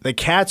myself. The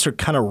Cats are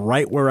kind of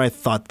right where I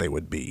thought they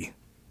would be.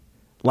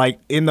 Like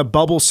in the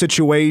bubble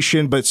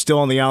situation, but still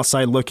on the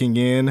outside looking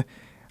in.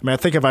 I mean, I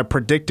think if I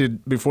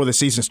predicted before the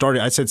season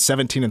started, I said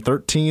 17 and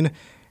 13,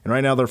 and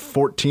right now they're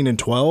 14 and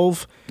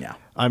 12. Yeah.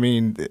 I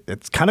mean,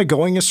 it's kind of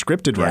going as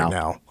scripted right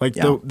now. Like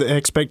the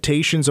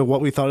expectations of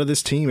what we thought of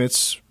this team,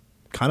 it's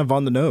kind of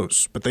on the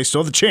nose, but they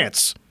still have the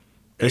chance.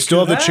 They still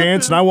have the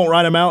chance, and I won't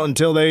write them out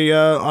until they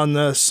on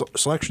the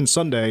Selection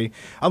Sunday,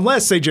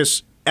 unless they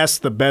just S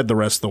the bed the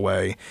rest of the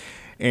way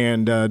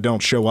and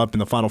don't show up in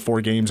the Final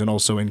 4 games and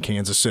also in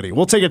Kansas City.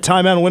 We'll take a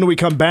timeout, and when we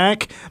come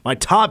back, my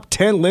top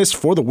 10 list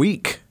for the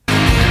week.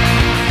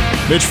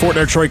 Mitch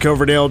Fortner, Troy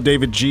Coverdale,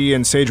 David G.,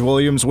 and Sage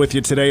Williams with you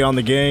today on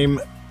the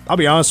game. I'll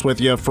be honest with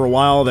you, for a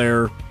while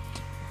there,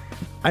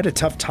 I had a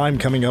tough time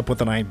coming up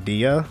with an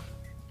idea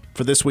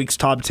for this week's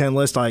top 10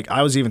 list. Like,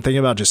 I was even thinking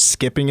about just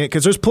skipping it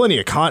because there's plenty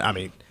of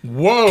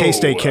Whoa.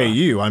 K-State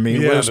KU. I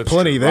mean, there's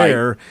plenty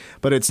there,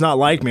 but it's not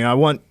like me. I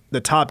want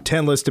the top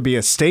 10 list to be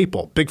a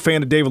staple. Big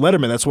fan of David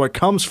Letterman. That's where it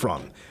comes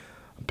from.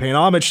 I'm paying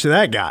homage to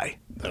that guy.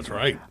 That's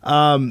right.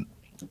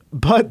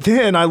 But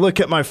then I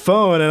look at my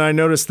phone and I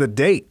notice the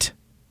date.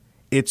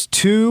 It's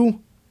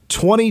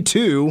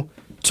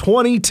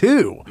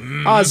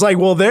 2/22/22. I was like,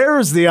 well,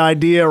 there's the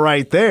idea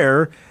right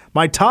there.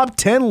 My top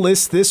 10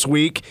 list this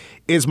week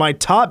is my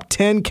top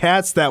 10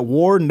 cats that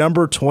wore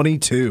number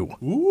 22.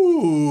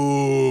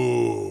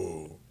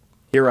 Ooh.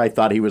 Here I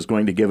thought he was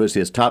going to give us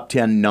his top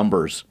 10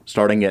 numbers,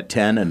 starting at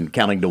 10 and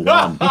counting to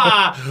 1.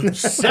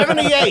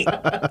 78.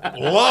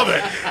 Love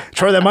it.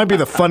 Troy, that might be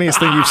the funniest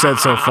thing you've said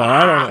so far.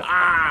 I don't know.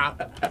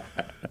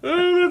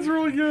 Oh, that's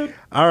really good.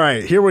 All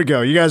right, here we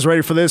go. You guys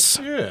ready for this?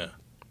 Yeah.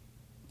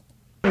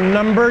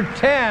 Number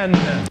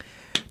 10.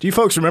 Do you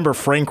folks remember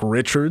Frank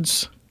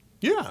Richards?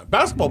 Yeah,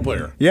 basketball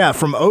player. Yeah,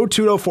 from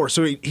 02 to 04.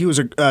 So he was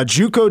a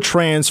JUCO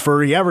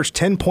transfer. He averaged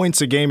 10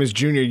 points a game his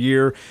junior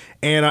year.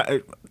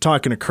 And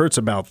talking to Kurtz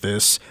about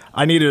this,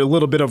 I needed a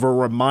little bit of a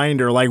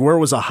reminder, like where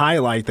was a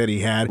highlight that he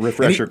had?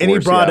 Refresher and he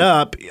course, brought yeah.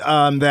 up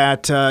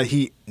that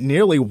he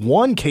nearly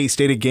won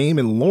K-State a game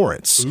in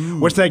Lawrence,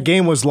 which that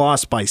game was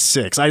lost by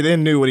 6. I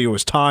then knew what he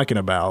was talking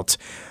about.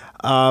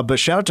 But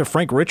shout out to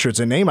Frank Richards,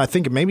 a name I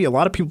think maybe a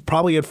lot of people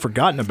probably had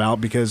forgotten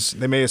about because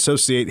they may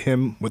associate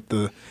him with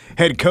the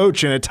head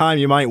coach in a time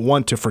you might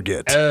want to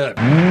forget.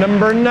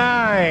 Number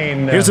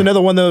 9. Here's another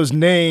one of those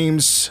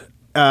names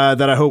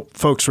that I hope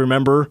folks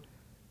remember.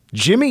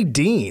 Jimmy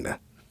Dean.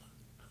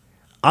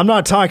 I'm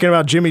not talking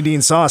about Jimmy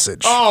Dean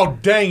sausage. Oh,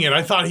 dang it.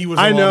 I thought he was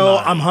I know.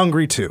 9. I'm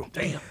hungry too.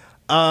 Damn.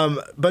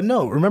 But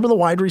no, remember the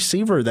wide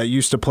receiver that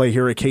used to play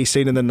here at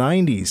K-State in the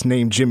 90s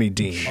named Jimmy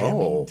Dean?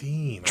 Oh.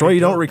 Dean. Troy, you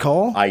don't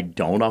recall? I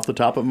don't off the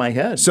top of my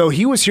head. So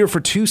he was here for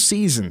 2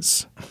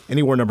 seasons, and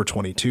he wore number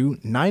 22,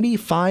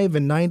 95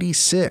 and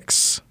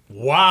 96.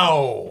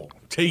 Wow.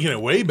 Taking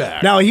it way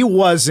back. Now, he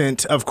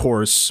wasn't, of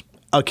course,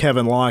 a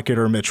Kevin Lockett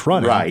or Mitch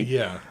Running. Right.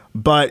 Yeah.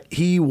 But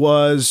he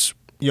was,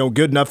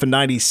 good enough in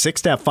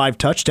 96 to have 5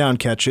 touchdown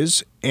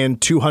catches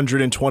and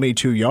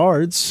 222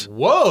 yards.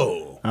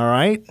 Whoa. All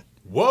right?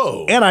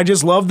 Whoa. And I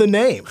just love the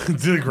name.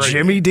 Great.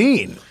 Jimmy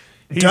Dean.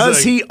 He's Does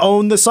like- he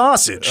own the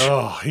sausage?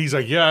 Oh, he's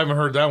like, yeah, I haven't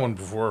heard that one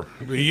before.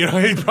 He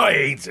probably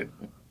hates it.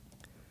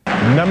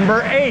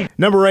 Number 8.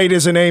 Number 8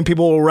 is a name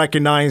people will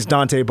recognize,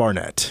 Dante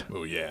Barnett.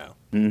 Oh, yeah.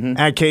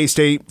 At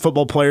K-State,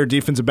 football player,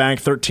 defensive back,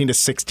 13 to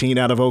 16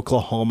 out of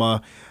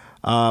Oklahoma.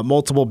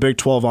 Multiple Big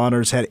 12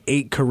 honors, had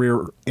 8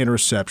 career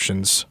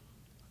interceptions.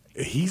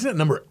 He's at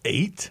number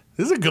 8?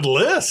 This is a good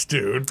list,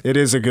 dude. It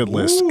is a good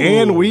list. Ooh.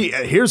 And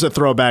here's a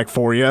throwback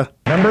for you.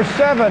 Number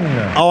 7.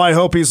 Oh, I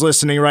hope he's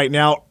listening right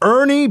now.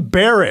 Ernie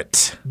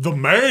Barrett. The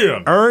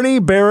man. Ernie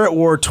Barrett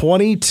wore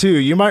 22.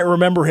 You might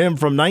remember him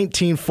from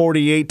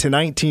 1948 to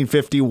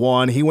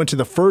 1951. He went to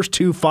the first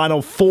 2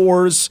 Final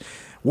Fours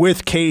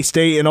with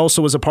K-State and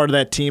also was a part of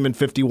that team in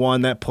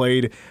 51 that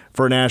played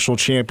for a national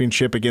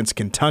championship against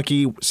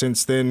Kentucky.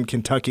 Since then,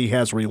 Kentucky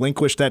has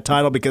relinquished that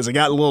title because it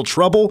got in a little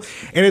trouble,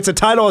 and it's a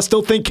title I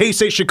still think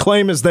K-State should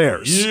claim as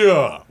theirs.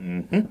 Yeah.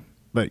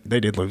 But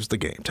they did lose the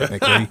game,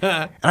 technically.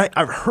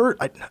 I've heard –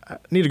 I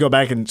need to go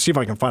back and see if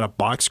I can find a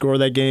box score of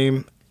that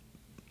game.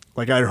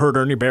 Like, I heard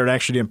Ernie Barrett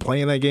actually didn't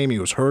play in that game. He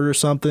was hurt or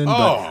something. Oh.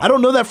 But I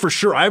don't know that for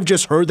sure. I've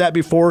just heard that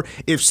before.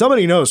 If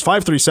somebody knows,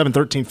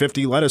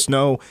 537-1350, let us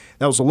know.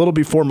 That was a little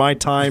before my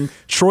time.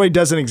 Troy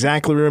doesn't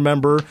exactly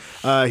remember.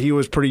 He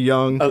was pretty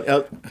young.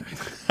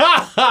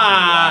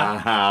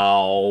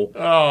 Wow.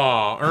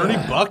 Oh,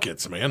 Ernie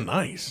Buckets, man.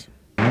 Nice.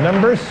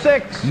 Number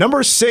 6.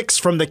 Number 6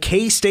 from the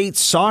K-State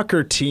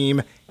soccer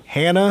team,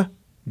 Hannah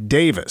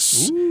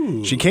Davis.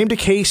 Ooh. She came to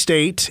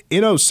K-State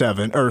in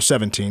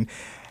 17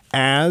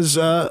 as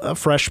a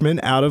freshman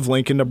out of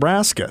Lincoln,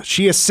 Nebraska.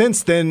 She has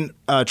since then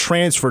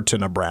transferred to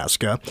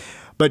Nebraska,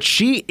 but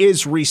she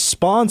is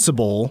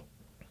responsible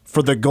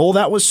for the goal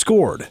that was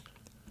scored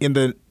in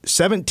the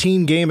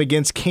 17 game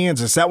against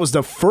Kansas. That was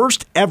the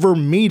first ever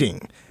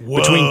meeting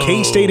between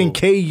K-State and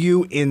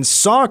KU in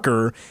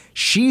soccer.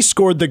 She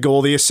scored the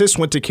goal. The assist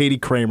went to Katie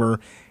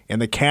Kramer,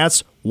 and the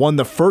Cats won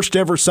the first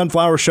ever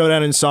Sunflower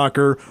Showdown in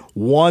soccer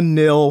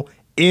 1-0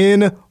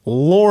 in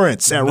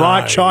Lawrence at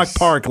Rock Chalk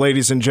Park,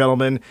 ladies and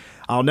gentlemen.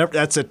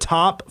 That's a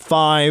top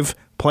 5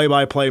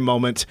 play-by-play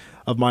moment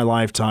of my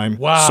lifetime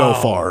so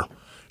far.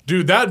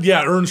 Dude, that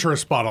earns her a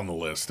spot on the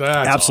list.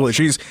 That's absolutely.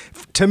 Awesome. She's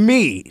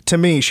to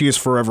me, she is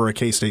forever a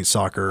K-State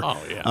soccer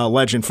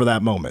legend for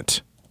that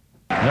moment.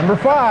 Number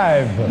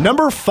 5.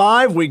 Number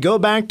 5, we go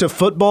back to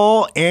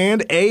football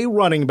and a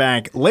running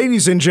back.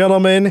 Ladies and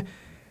gentlemen,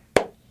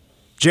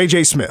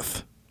 J.J.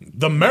 Smith.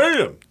 The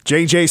man.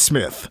 J.J.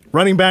 Smith,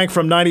 running back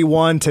from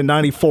 91 to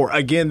 94.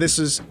 Again, this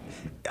is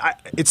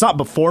it's not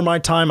before my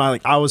time.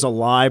 I was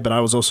alive, but I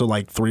was also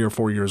like 3 or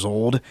 4 years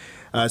old.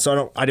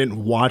 So I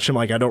didn't watch him.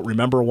 Like, I don't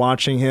remember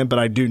watching him, but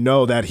I do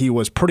know that he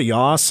was pretty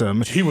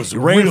awesome. He was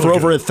ran really for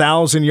over good.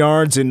 1,000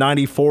 yards in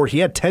 94. He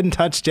had 10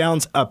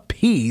 touchdowns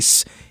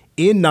apiece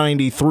in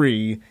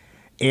 93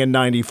 and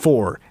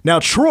 94. Now,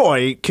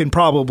 Troy can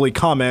probably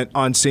comment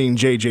on seeing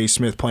J.J.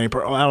 Smith playing.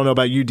 I don't know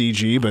about you,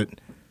 DG, but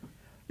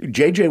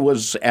J.J.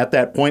 was at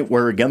that point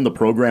where, again, the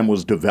program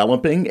was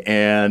developing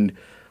and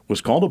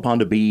was called upon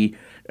to be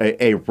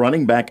a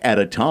running back at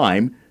a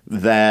time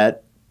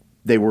that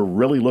they were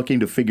really looking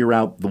to figure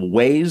out the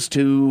ways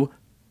to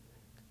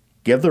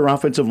give their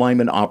offensive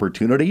linemen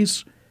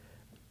opportunities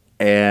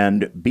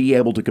and be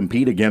able to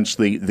compete against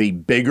the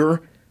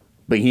bigger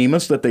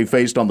behemoths that they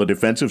faced on the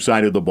defensive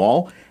side of the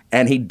ball.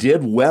 And he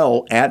did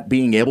well at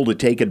being able to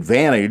take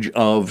advantage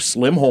of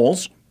slim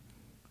holes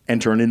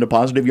and turn into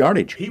positive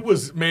yardage. He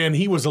was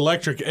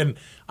electric. And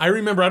I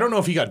remember, I don't know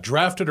if he got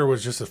drafted or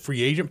was just a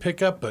free agent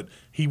pickup, but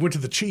he went to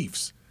the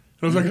Chiefs.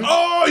 And I was like,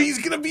 oh, he's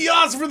going to be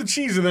awesome for the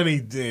Chiefs. And then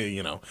he,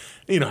 you know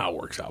how it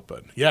works out.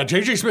 But yeah,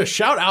 J.J. Smith,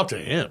 shout out to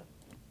him.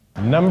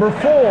 Number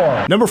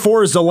 4. Number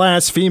 4 is the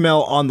last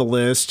female on the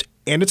list,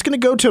 and it's going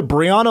to go to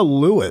Brianna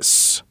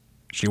Lewis.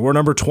 She wore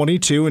number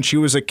 22, and she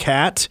was a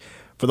Cat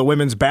for the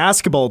women's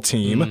basketball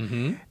team.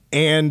 Mm-hmm.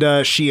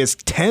 And she is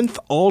 10th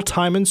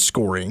all-time in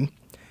scoring.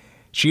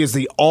 She is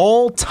the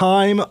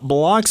all-time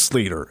blocks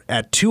leader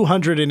at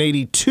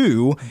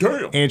 282.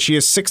 Damn. And she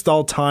is 6th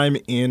all-time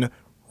in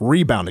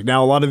rebounding.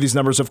 Now, a lot of these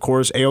numbers, of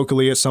course,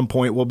 Aoki at some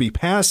point will be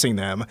passing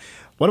them.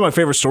 One of my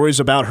favorite stories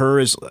about her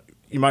is,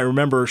 you might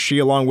remember, she,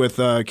 along with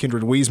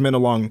Kindred Wiesman,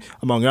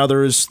 among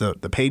others,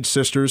 the Page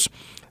sisters,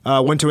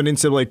 went to an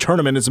NCAA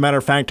tournament. As a matter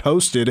of fact,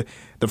 hosted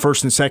the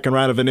first and second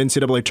round of an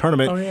NCAA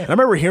tournament. Oh, yeah. And I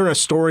remember hearing a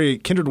story,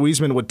 Kindred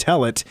Wiesman would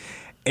tell it,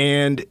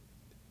 and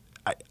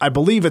I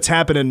believe it's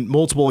happened in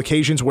multiple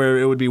occasions where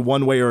it would be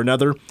one way or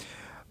another.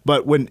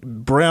 But when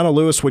Brianna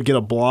Lewis would get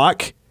a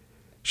block,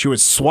 she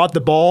would swat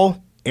the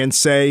ball and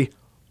say,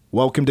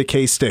 "Welcome to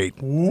K-State."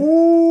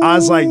 Ooh. I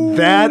was like,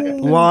 that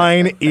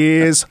line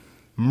is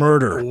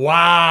murder.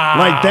 Wow.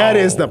 Like, that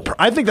is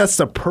I think that's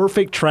the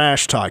perfect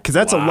trash talk, because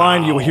that's a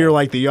line you'll hear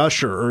like the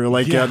usher or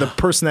like the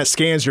person that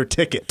scans your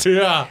ticket.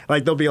 Yeah.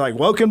 Like, they'll be like,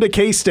 "Welcome to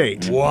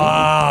K-State." Wow.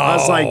 I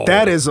was like,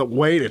 that is a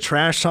way to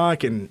trash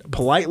talk and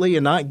politely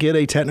and not get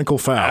a technical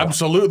foul.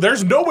 Absolutely.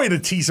 There's no way to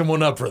tee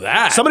someone up for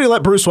that. Somebody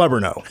let Bruce Weber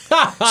know.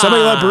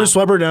 Somebody let Bruce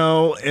Weber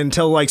know, and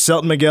tell like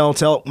Selton Miguel,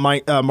 tell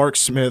Mark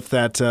Smith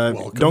that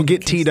don't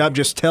get teed up.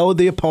 Just tell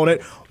the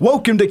opponent,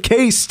 "Welcome to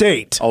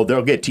K-State." Oh,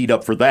 they'll get teed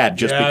up for that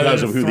just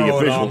because of who the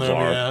officials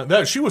are.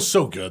 Yeah. She was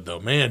so good, though.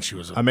 Man, she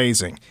was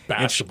amazing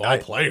basketball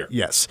player.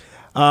 Yes.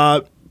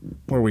 Where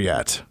are we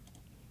at?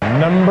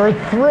 Number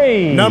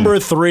 3. Number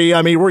 3.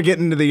 I mean, we're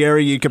getting to the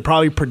area you could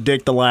probably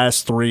predict the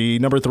last 3.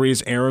 Number 3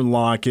 is Aaron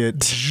Lockett.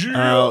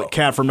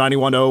 Cat from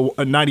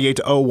 98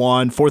 to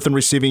 01. 4th in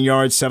receiving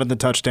yards, 7th in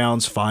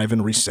touchdowns, 5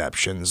 in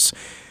receptions.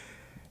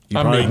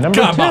 Number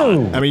 2.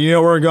 I mean, you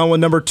know where we're going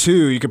with number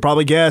 2. You could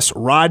probably guess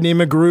Rodney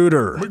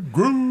McGruder.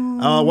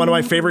 One of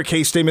my favorite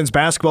K-State men's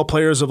basketball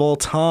players of all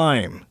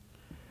time.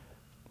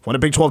 Won a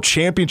Big 12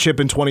 championship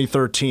in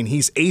 2013.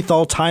 He's 8th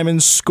all-time in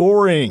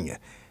scoring.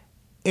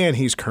 And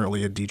he's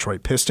currently a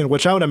Detroit Piston,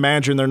 which I would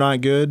imagine they're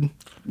not good.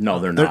 No,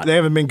 they're not. They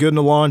haven't been good in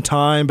a long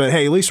time. But,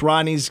 hey, at least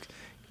Rodney's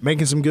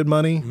making some good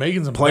money.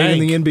 Making some playing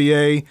bank. in the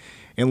NBA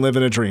and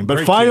living a dream. But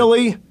Great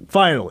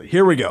finally,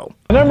 here we go.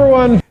 Number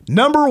 1.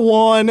 Number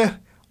 1,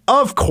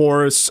 of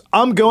course,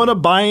 I'm going to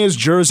buy his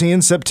jersey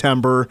in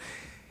September.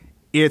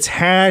 It's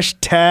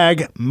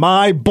hashtag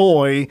my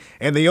boy,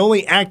 and the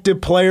only active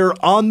player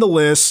on the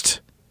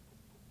list.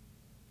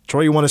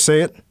 Troy, you want to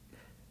say it?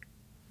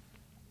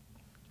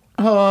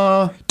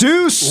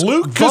 Deuce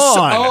Lucas.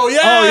 Vaughn. Oh,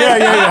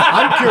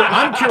 yeah.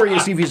 I'm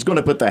curious if he's going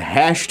to put the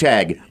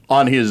hashtag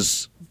on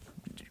his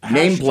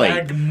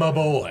nameplate. Hashtag my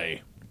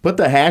boy. Put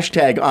the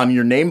hashtag on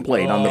your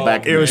nameplate on the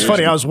back of It your was jersey.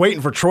 funny. I was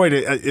waiting for Troy to.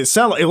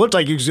 It looked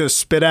like he was going to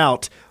spit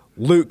out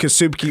Luke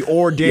Kasubke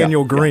or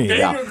Daniel Green.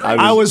 Yeah.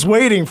 I was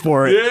waiting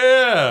for it.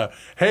 Yeah.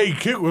 Hey,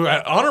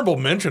 honorable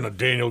mention of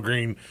Daniel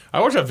Green.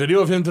 I watched that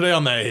video of him today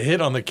on that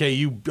hit on the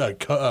KU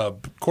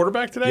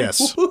quarterback today.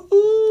 Yes.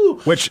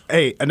 Woo-hoo. Which,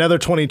 hey, another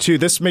 22.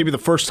 This may be the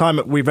first time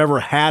that we've ever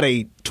had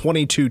a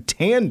 22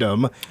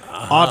 tandem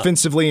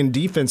offensively and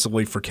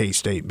defensively for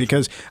K-State,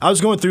 because I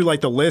was going through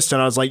like the list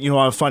and I was like, I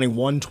was finding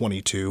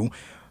 122.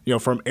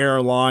 From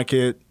Aaron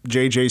Lockett,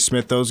 J.J.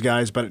 Smith, those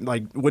guys, but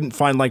like wouldn't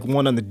find like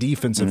one on the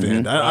defensive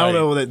end. I don't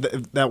know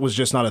that was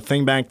just not a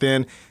thing back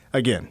then.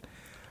 Again,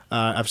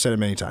 I've said it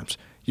many times.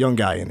 Young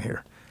guy in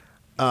here.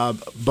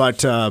 But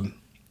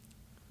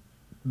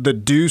the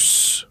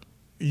Deuce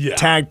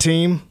tag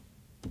team,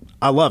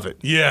 I love it.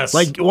 Yes.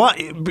 Like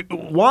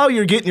while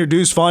you're getting your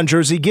Deuce Vaughn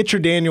jersey, get your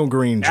Daniel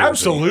Green jersey.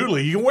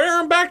 Absolutely. You can wear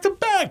them back to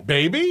back,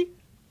 baby.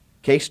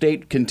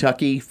 K-State,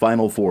 Kentucky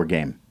Final Four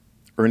game.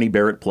 Ernie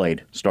Barrett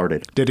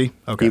started. Did he?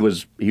 Okay.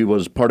 He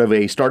was part of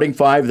a starting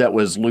 5 that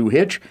was Lou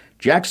Hitch,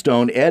 Jack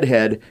Stone, Ed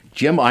Head,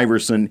 Jim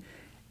Iverson,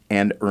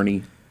 and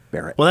Ernie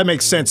Barrett. Well, that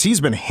makes sense.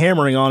 He's been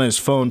hammering on his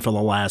phone for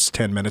the last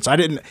 10 minutes.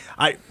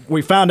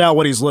 We found out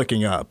what he's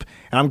looking up,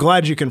 and I'm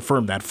glad you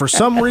confirmed that. For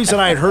some reason,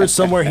 I had heard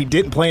somewhere he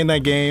didn't play in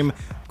that game.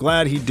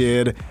 Glad he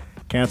did.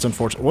 That's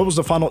unfortunate. What was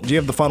the final? Do you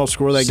have the final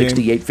score of that game?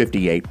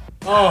 68-58.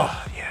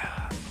 Oh,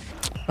 yeah.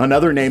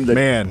 Another name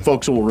that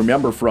folks will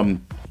remember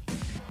from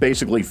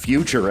basically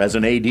future as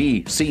an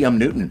AD, C.M.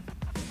 Newton.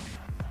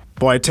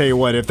 Boy, I tell you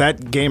what, if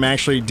that game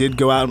actually did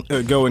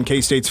go in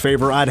K-State's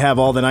favor, I'd have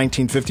all the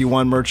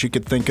 1951 merch you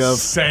could think of.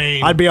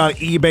 Same. I'd be on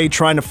eBay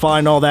trying to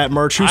find all that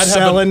merch. Who's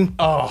selling?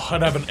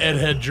 I'd have an Ed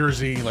Head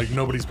jersey like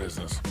nobody's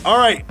business. All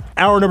right,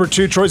 hour number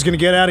 2. Troy's going to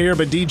get out of here,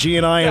 but DG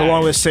and I,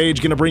 along with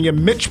Sage, going to bring you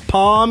Mitch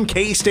Palm,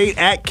 K-State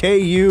at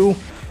KU.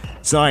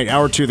 Tonight,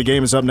 hour 2, the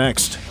game is up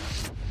next.